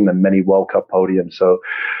ski team and many World Cup podiums. So,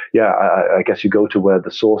 yeah, I guess you go to where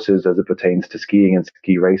the source is as it pertains to skiing and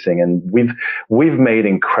ski racing, and we've made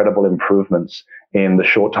incredible improvements in the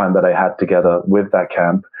short time that I had together with that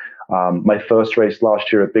camp. My first race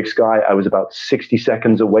last year at Big Sky, I was about 60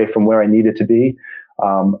 seconds away from where I needed to be.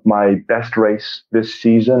 My best race this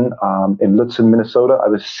season in Lutsen, Minnesota, I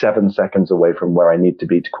was 7 seconds away from where I need to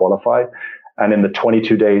be to qualify. And in the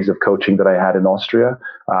 22 days of coaching that I had in Austria,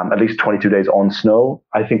 at least 22 days on snow,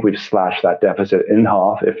 I think we've slashed that deficit in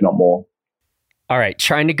half, if not more. All right,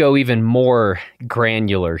 trying to go even more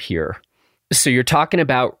granular here. So you're talking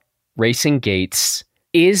about racing gates,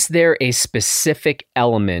 Is there a specific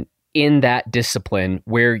element in that discipline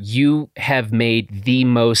where you have made the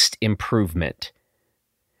most improvement?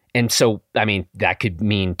 And so, I mean, that could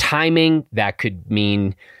mean timing, that could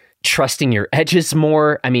mean trusting your edges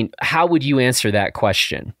more. I mean, how would you answer that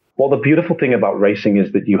question? Well, the beautiful thing about racing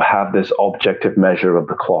is that you have this objective measure of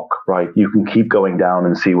the clock, right? You can keep going down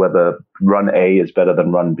and see whether run A is better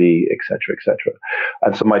than run B, et cetera, et cetera.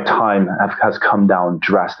 And so my time has come down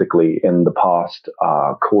drastically in the past,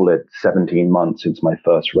 call it 17 months since my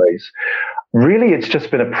first race. Really, it's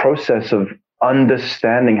just been a process of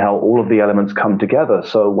understanding how all of the elements come together.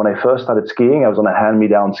 So when I first started skiing, I was on a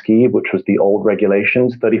hand-me-down ski, which was the old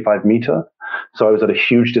regulations, 35 meter. So I was at a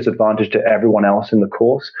huge disadvantage to everyone else in the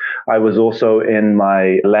course. I was also in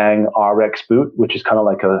my Lang RX boot, which is kind of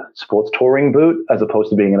like a sports touring boot, as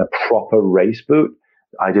opposed to being in a proper race boot.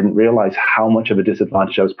 I didn't realize how much of a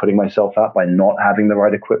disadvantage I was putting myself at by not having the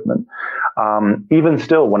right equipment. Even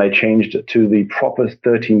still, when I changed to the proper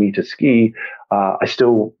 30-meter ski, I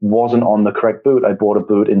still wasn't on the correct boot. I bought a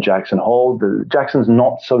boot in Jackson Hole. Jackson's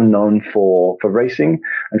not so known for racing.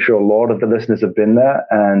 I'm sure a lot of the listeners have been there,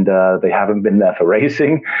 and they haven't been there for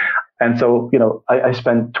racing. And so, I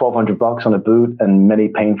spent $1,200 on a boot and many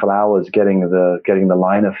painful hours getting the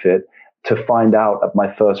liner fit, to find out at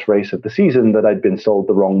my first race of the season that I'd been sold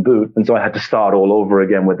the wrong boot. And so I had to start all over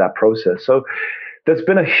again with that process. So there's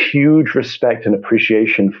been a huge respect and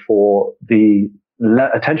appreciation for the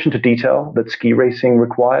attention to detail that ski racing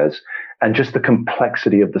requires and just the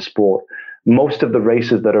complexity of the sport. Most of the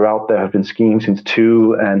races that are out there have been skiing since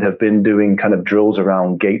 2 and have been doing kind of drills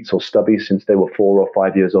around gates or stubbies since they were 4 or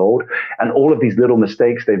 5 years old. And all of these little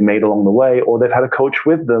mistakes they've made along the way, or they've had a coach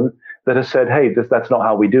with them that has said, hey, that's not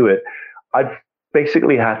how we do it. I've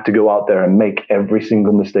basically had to go out there and make every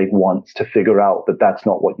single mistake once to figure out that that's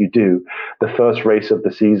not what you do. The first race of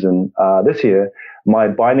the season this year, my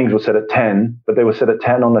bindings were set at 10, but they were set at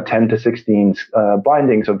 10 on the 10 to 16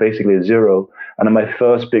 binding, so basically a 0. And in my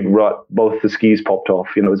first big rut, both the skis popped off.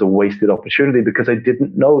 It was a wasted opportunity because I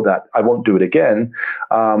didn't know that. I won't do it again.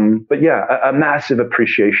 But yeah, a massive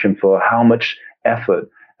appreciation for how much effort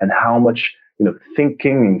and how much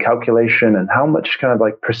thinking and calculation and how much kind of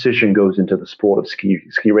like precision goes into the sport of ski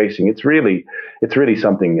racing. It's really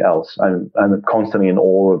something else. I'm constantly in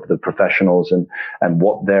awe of the professionals and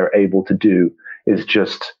what they're able to do is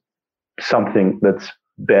just something that's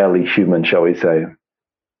barely human, shall we say.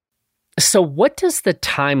 So what does the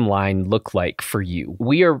timeline look like for you?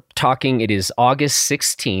 We are talking, it is August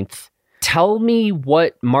 16th. Tell me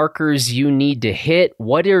what markers you need to hit.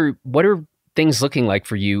 What are things looking like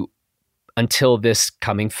for you until this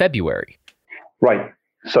coming February? Right.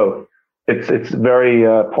 So it's very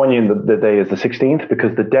poignant that the day is the 16th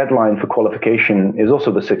because the deadline for qualification is also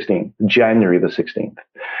the 16th, January the 16th.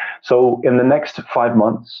 So in the next 5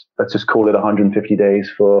 months, let's just call it 150 days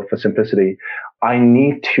for simplicity, I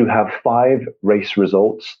need to have 5 race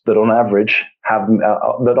results that on average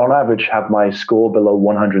have my score below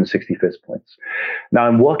 160 FIS points. Now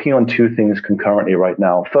I'm working on 2 things concurrently right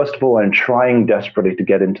now. First of all, I'm trying desperately to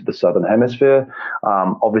get into the Southern Hemisphere.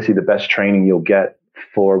 Obviously, the best training you'll get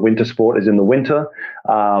for winter sport is in the winter.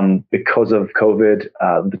 Because of COVID,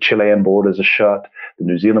 the Chilean borders are shut. The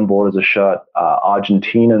New Zealand borders are shut. The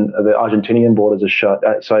Argentinian borders are shut.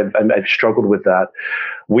 So I've struggled with that.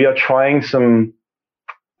 We are trying some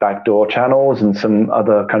backdoor channels and some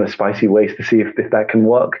other kind of spicy ways to see if that can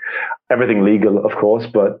work. Everything legal, of course,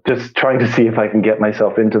 but just trying to see if I can get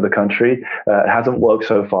myself into the country. It hasn't worked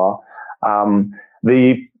so far.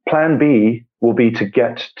 The plan B will be to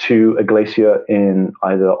get to a glacier in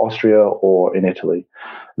either Austria or in Italy.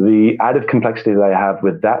 The added complexity that I have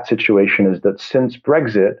with that situation is that since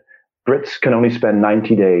Brexit, Brits can only spend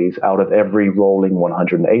 90 days out of every rolling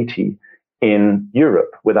 180 in Europe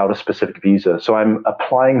without a specific visa. So I'm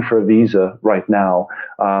applying for a visa right now.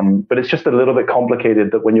 But it's just a little bit complicated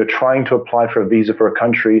that when you're trying to apply for a visa for a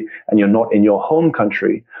country and you're not in your home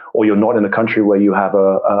country, or you're not in a country where you have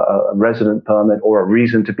a resident permit or a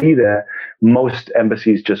reason to be there, most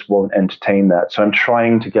embassies just won't entertain that. So I'm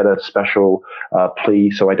trying to get a special plea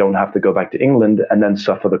so I don't have to go back to England and then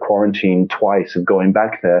suffer the quarantine twice of going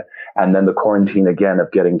back there and then the quarantine again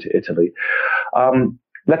of getting to Italy.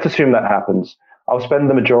 Let's assume that happens. I'll spend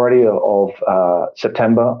the majority of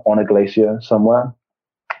September on a glacier somewhere.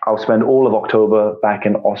 I'll spend all of October back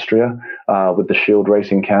in Austria with the Shield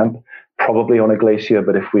Racing Camp, probably on a glacier,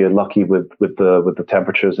 but if we are lucky with the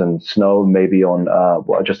temperatures and snow, maybe on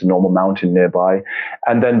just a normal mountain nearby.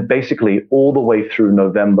 And then basically all the way through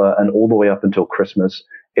November and all the way up until Christmas,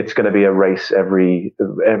 it's going to be a race a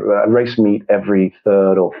race meet every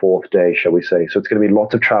third or fourth day, shall we say. So it's going to be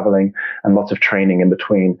lots of traveling and lots of training in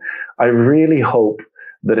between. I really hope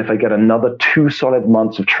that if I get another 2 solid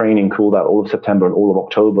months of training, call that all of September and all of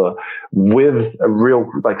October, with a real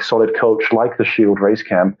solid coach like the Shield Race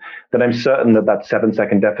Camp, then I'm certain that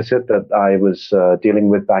 7-second deficit that I was dealing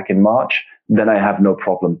with back in March, then I have no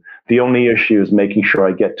problem. The only issue is making sure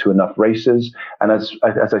I get to enough races. And as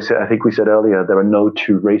I said, I think we said earlier, there are no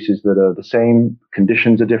 2 races that are the same.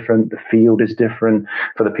 Conditions are different. The field is different.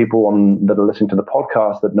 For the people that are listening to the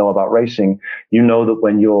podcast that know about racing, you know that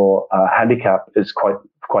when your handicap is quite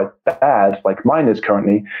bad, like mine is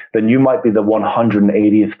currently, then you might be the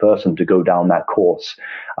 180th person to go down that course.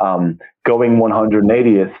 Going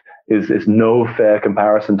 180th is no fair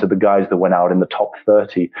comparison to the guys that went out in the top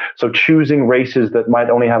 30. So choosing races that might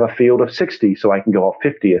only have a field of 60, so I can go off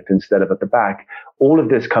 50th instead of at the back. All of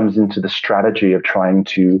this comes into the strategy of trying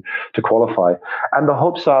to qualify. And the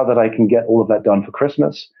hopes are that I can get all of that done for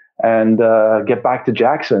Christmas and get back to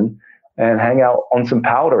Jackson and hang out on some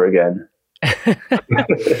powder again.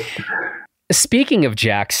 Speaking of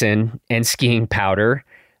Jackson and skiing powder,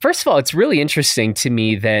 first of all, it's really interesting to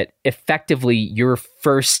me that effectively your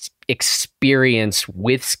first experience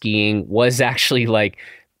with skiing was actually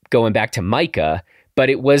going back to Micah, but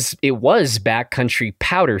it was backcountry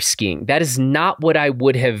powder skiing. That is not what I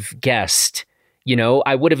would have guessed.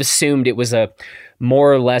 I would have assumed it was a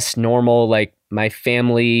more or less normal, my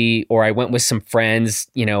family, or I went with some friends,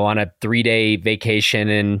 on a 3-day vacation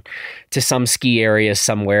and to some ski area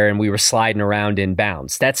somewhere, and we were sliding around in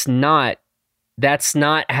bounds. That's not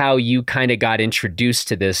how you kind of got introduced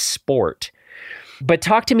to this sport. But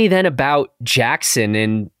talk to me then about Jackson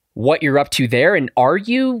and what you're up to there. And are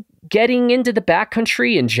you getting into the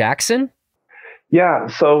backcountry in Jackson? Yeah.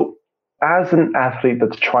 So as an athlete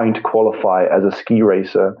that's trying to qualify as a ski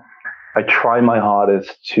racer, I try my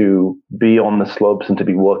hardest to be on the slopes and to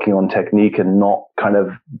be working on technique and not kind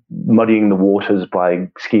of muddying the waters by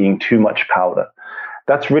skiing too much powder.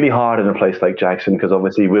 That's really hard in a place like Jackson because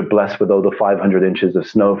obviously we're blessed with over 500 inches of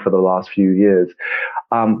snow for the last few years.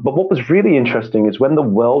 But what was really interesting is when the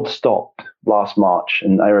world stopped last March,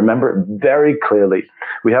 and I remember it very clearly,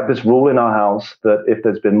 we have this rule in our house that if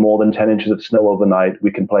there's been more than 10 inches of snow overnight,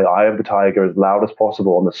 we can play Eye of the Tiger as loud as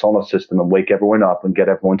possible on the sonar system and wake everyone up and get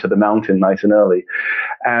everyone to the mountain nice and early.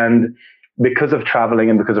 And because of traveling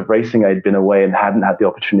and because of racing, I'd been away and hadn't had the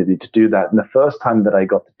opportunity to do that. And the first time that I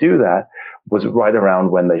got to do that was right around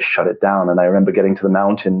when they shut it down. And I remember getting to the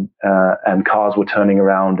mountain and cars were turning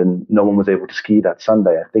around and no one was able to ski that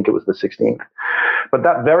Sunday. I think it was the 16th. But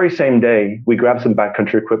that very same day, we grabbed some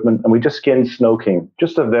backcountry equipment and we just skinned Snow King,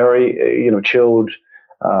 just a very, chilled,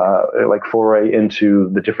 foray into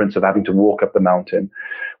the difference of having to walk up the mountain.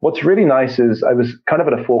 What's really nice is I was kind of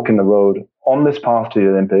at a fork in the road on this path to the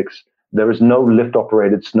Olympics. There is no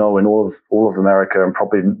lift-operated snow in all of America and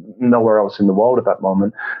probably nowhere else in the world at that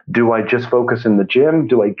moment. Do I just focus in the gym?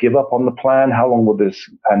 Do I give up on the plan? How long will this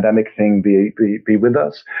pandemic thing be with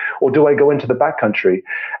us? Or do I go into the backcountry?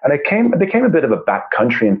 And I became a bit of a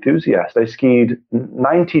backcountry enthusiast. I skied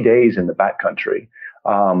 90 days in the backcountry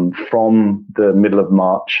from the middle of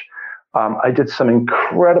March. I did some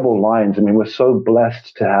incredible lines. I mean, we're so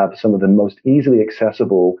blessed to have some of the most easily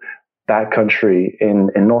accessible backcountry in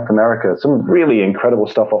North America. Some really incredible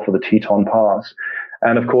stuff off of the Teton Pass.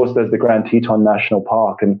 And of course, there's the Grand Teton National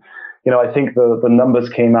Park. And, I think the numbers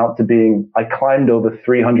came out to being, I climbed over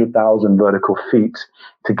 300,000 vertical feet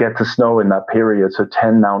to get to snow in that period. So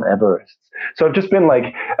 10 Mount Everests. So I've just been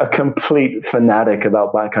like a complete fanatic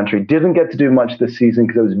about backcountry. Didn't get to do much this season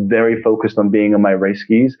because I was very focused on being on my race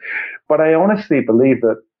skis. But I honestly believe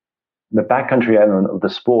that the backcountry element of the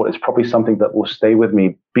sport is probably something that will stay with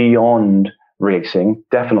me beyond racing,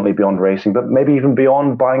 definitely beyond racing, but maybe even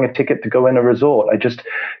beyond buying a ticket to go in a resort. I just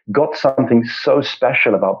got something so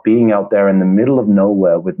special about being out there in the middle of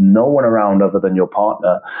nowhere with no one around other than your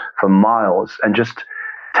partner for miles and just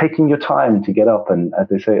taking your time to get up and, as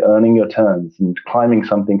they say, earning your turns and climbing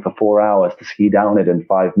something for 4 hours to ski down it in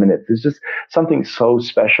 5 minutes. There's just something so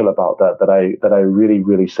special about that I really,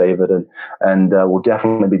 really savored and will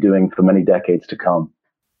definitely be doing for many decades to come.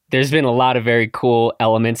 There's been a lot of very cool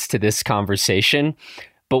elements to this conversation,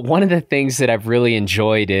 but one of the things that I've really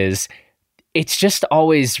enjoyed is it's just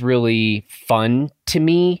always really fun to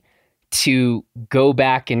me to go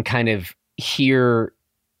back and kind of hear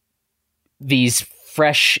these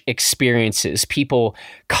fresh experiences, people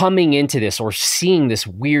coming into this or seeing this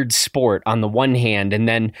weird sport on the one hand, and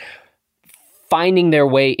then finding their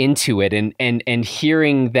way into it and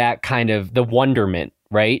hearing that kind of the wonderment,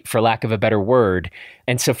 right? For lack of a better word.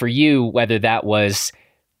 And so for you, whether that was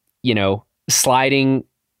sliding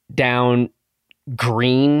down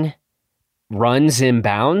green runs in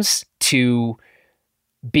bounds to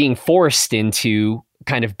being forced into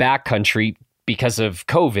kind of backcountry because of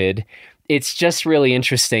COVID. It's just really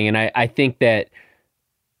interesting. And I think that,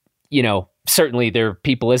 certainly there are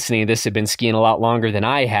people listening to this have been skiing a lot longer than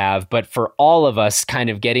I have, but for all of us kind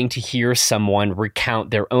of getting to hear someone recount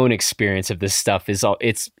their own experience of this stuff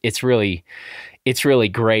it's really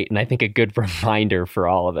great. And I think a good reminder for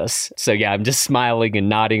all of us. So yeah, I'm just smiling and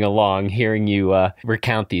nodding along, hearing you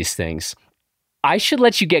recount these things. I should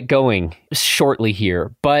let you get going shortly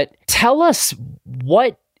here, but tell us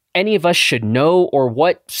what any of us should know or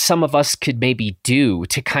what some of us could maybe do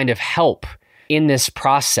to kind of help in this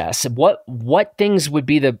process. What things would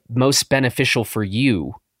be the most beneficial for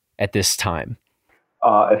you at this time?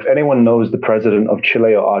 If anyone knows the president of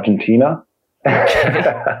Chile or Argentina,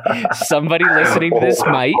 somebody listening to this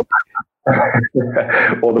might.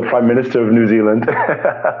 Or the Prime Minister of New Zealand.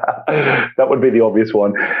 That would be the obvious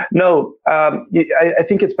one. No, I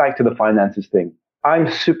think it's back to the finances thing. I'm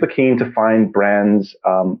super keen to find brands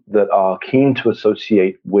that are keen to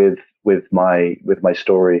associate with my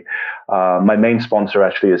story. My main sponsor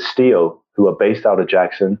actually is Stio, who are based out of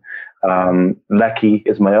Jackson. Lecky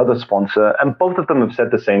is my other sponsor, and both of them have said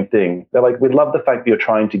the same thing. They're like, we love the fact that you're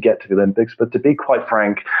trying to get to the Olympics, but to be quite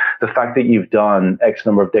frank, the fact that you've done X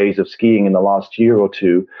number of days of skiing in the last year or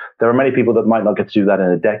two, there are many people that might not get to do that in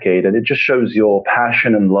a decade, and it just shows your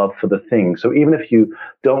passion and love for the thing. So even if you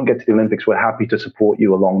don't get to the Olympics, we're happy to support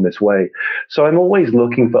you along this way. So I'm always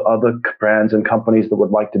looking for other brands and companies that would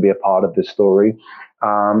like to be a part of this story.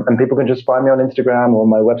 And people can just find me on Instagram or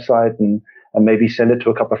my website and maybe send it to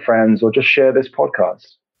a couple of friends or just share this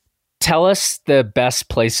podcast. Tell us the best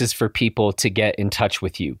places for people to get in touch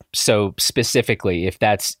with you. So specifically, if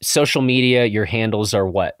that's social media, your handles are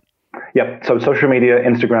what? Yep. So social media,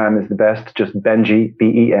 Instagram is the best, just Benji,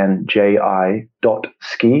 BENJI.ski.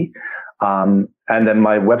 And then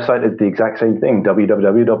my website is the exact same thing,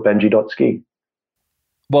 www.benji.ski.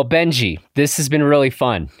 Well, Benji, this has been really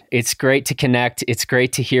fun. It's great to connect. It's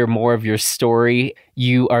great to hear more of your story.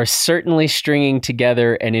 You are certainly stringing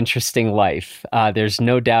together an interesting life. There's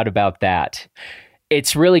no doubt about that.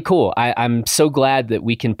 It's really cool. I'm so glad that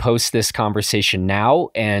we can post this conversation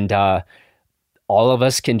now, and all of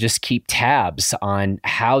us can just keep tabs on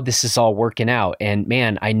how this is all working out. And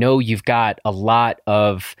man, I know you've got a lot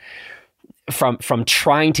of from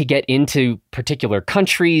trying to get into particular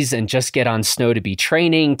countries and just get on snow to be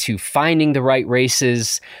training to finding the right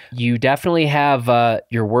races. You definitely have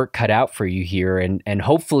your work cut out for you here. And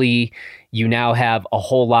hopefully you now have a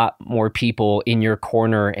whole lot more people in your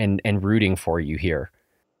corner and rooting for you here.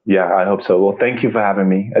 Yeah, I hope so. Well, thank you for having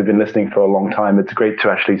me. I've been listening for a long time. It's great to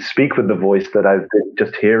actually speak with the voice that I've been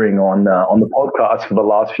just hearing on the podcast for the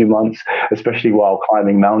last few months, especially while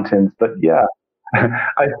climbing mountains. But yeah,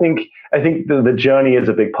 I think the journey is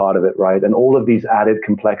a big part of it, right? And all of these added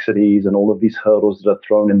complexities and all of these hurdles that are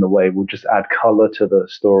thrown in the way will just add color to the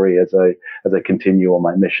story as I continue on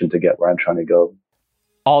my mission to get where I'm trying to go.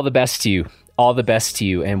 All the best to you. All the best to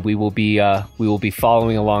you, and we will be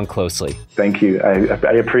following along closely. Thank you.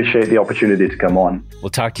 I appreciate the opportunity to come on. We'll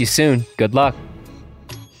talk to you soon. Good luck.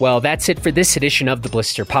 Well, that's it for this edition of the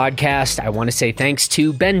Blister Podcast. I want to say thanks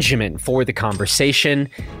to Benjamin for the conversation,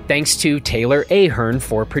 thanks to Taylor Ahern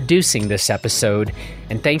for producing this episode,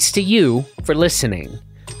 and thanks to you for listening.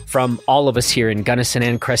 From all of us here in Gunnison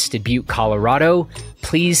and Crested Butte, Colorado,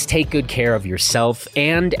 please take good care of yourself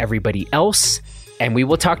and everybody else, and we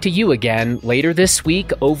will talk to you again later this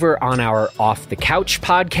week over on our Off the Couch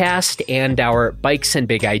podcast and our Bikes and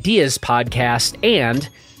Big Ideas podcast and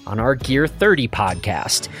on our Gear 30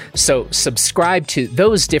 podcast. So subscribe to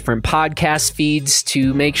those different podcast feeds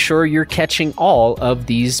to make sure you're catching all of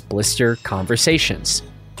these blister conversations.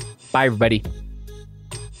 Bye, everybody.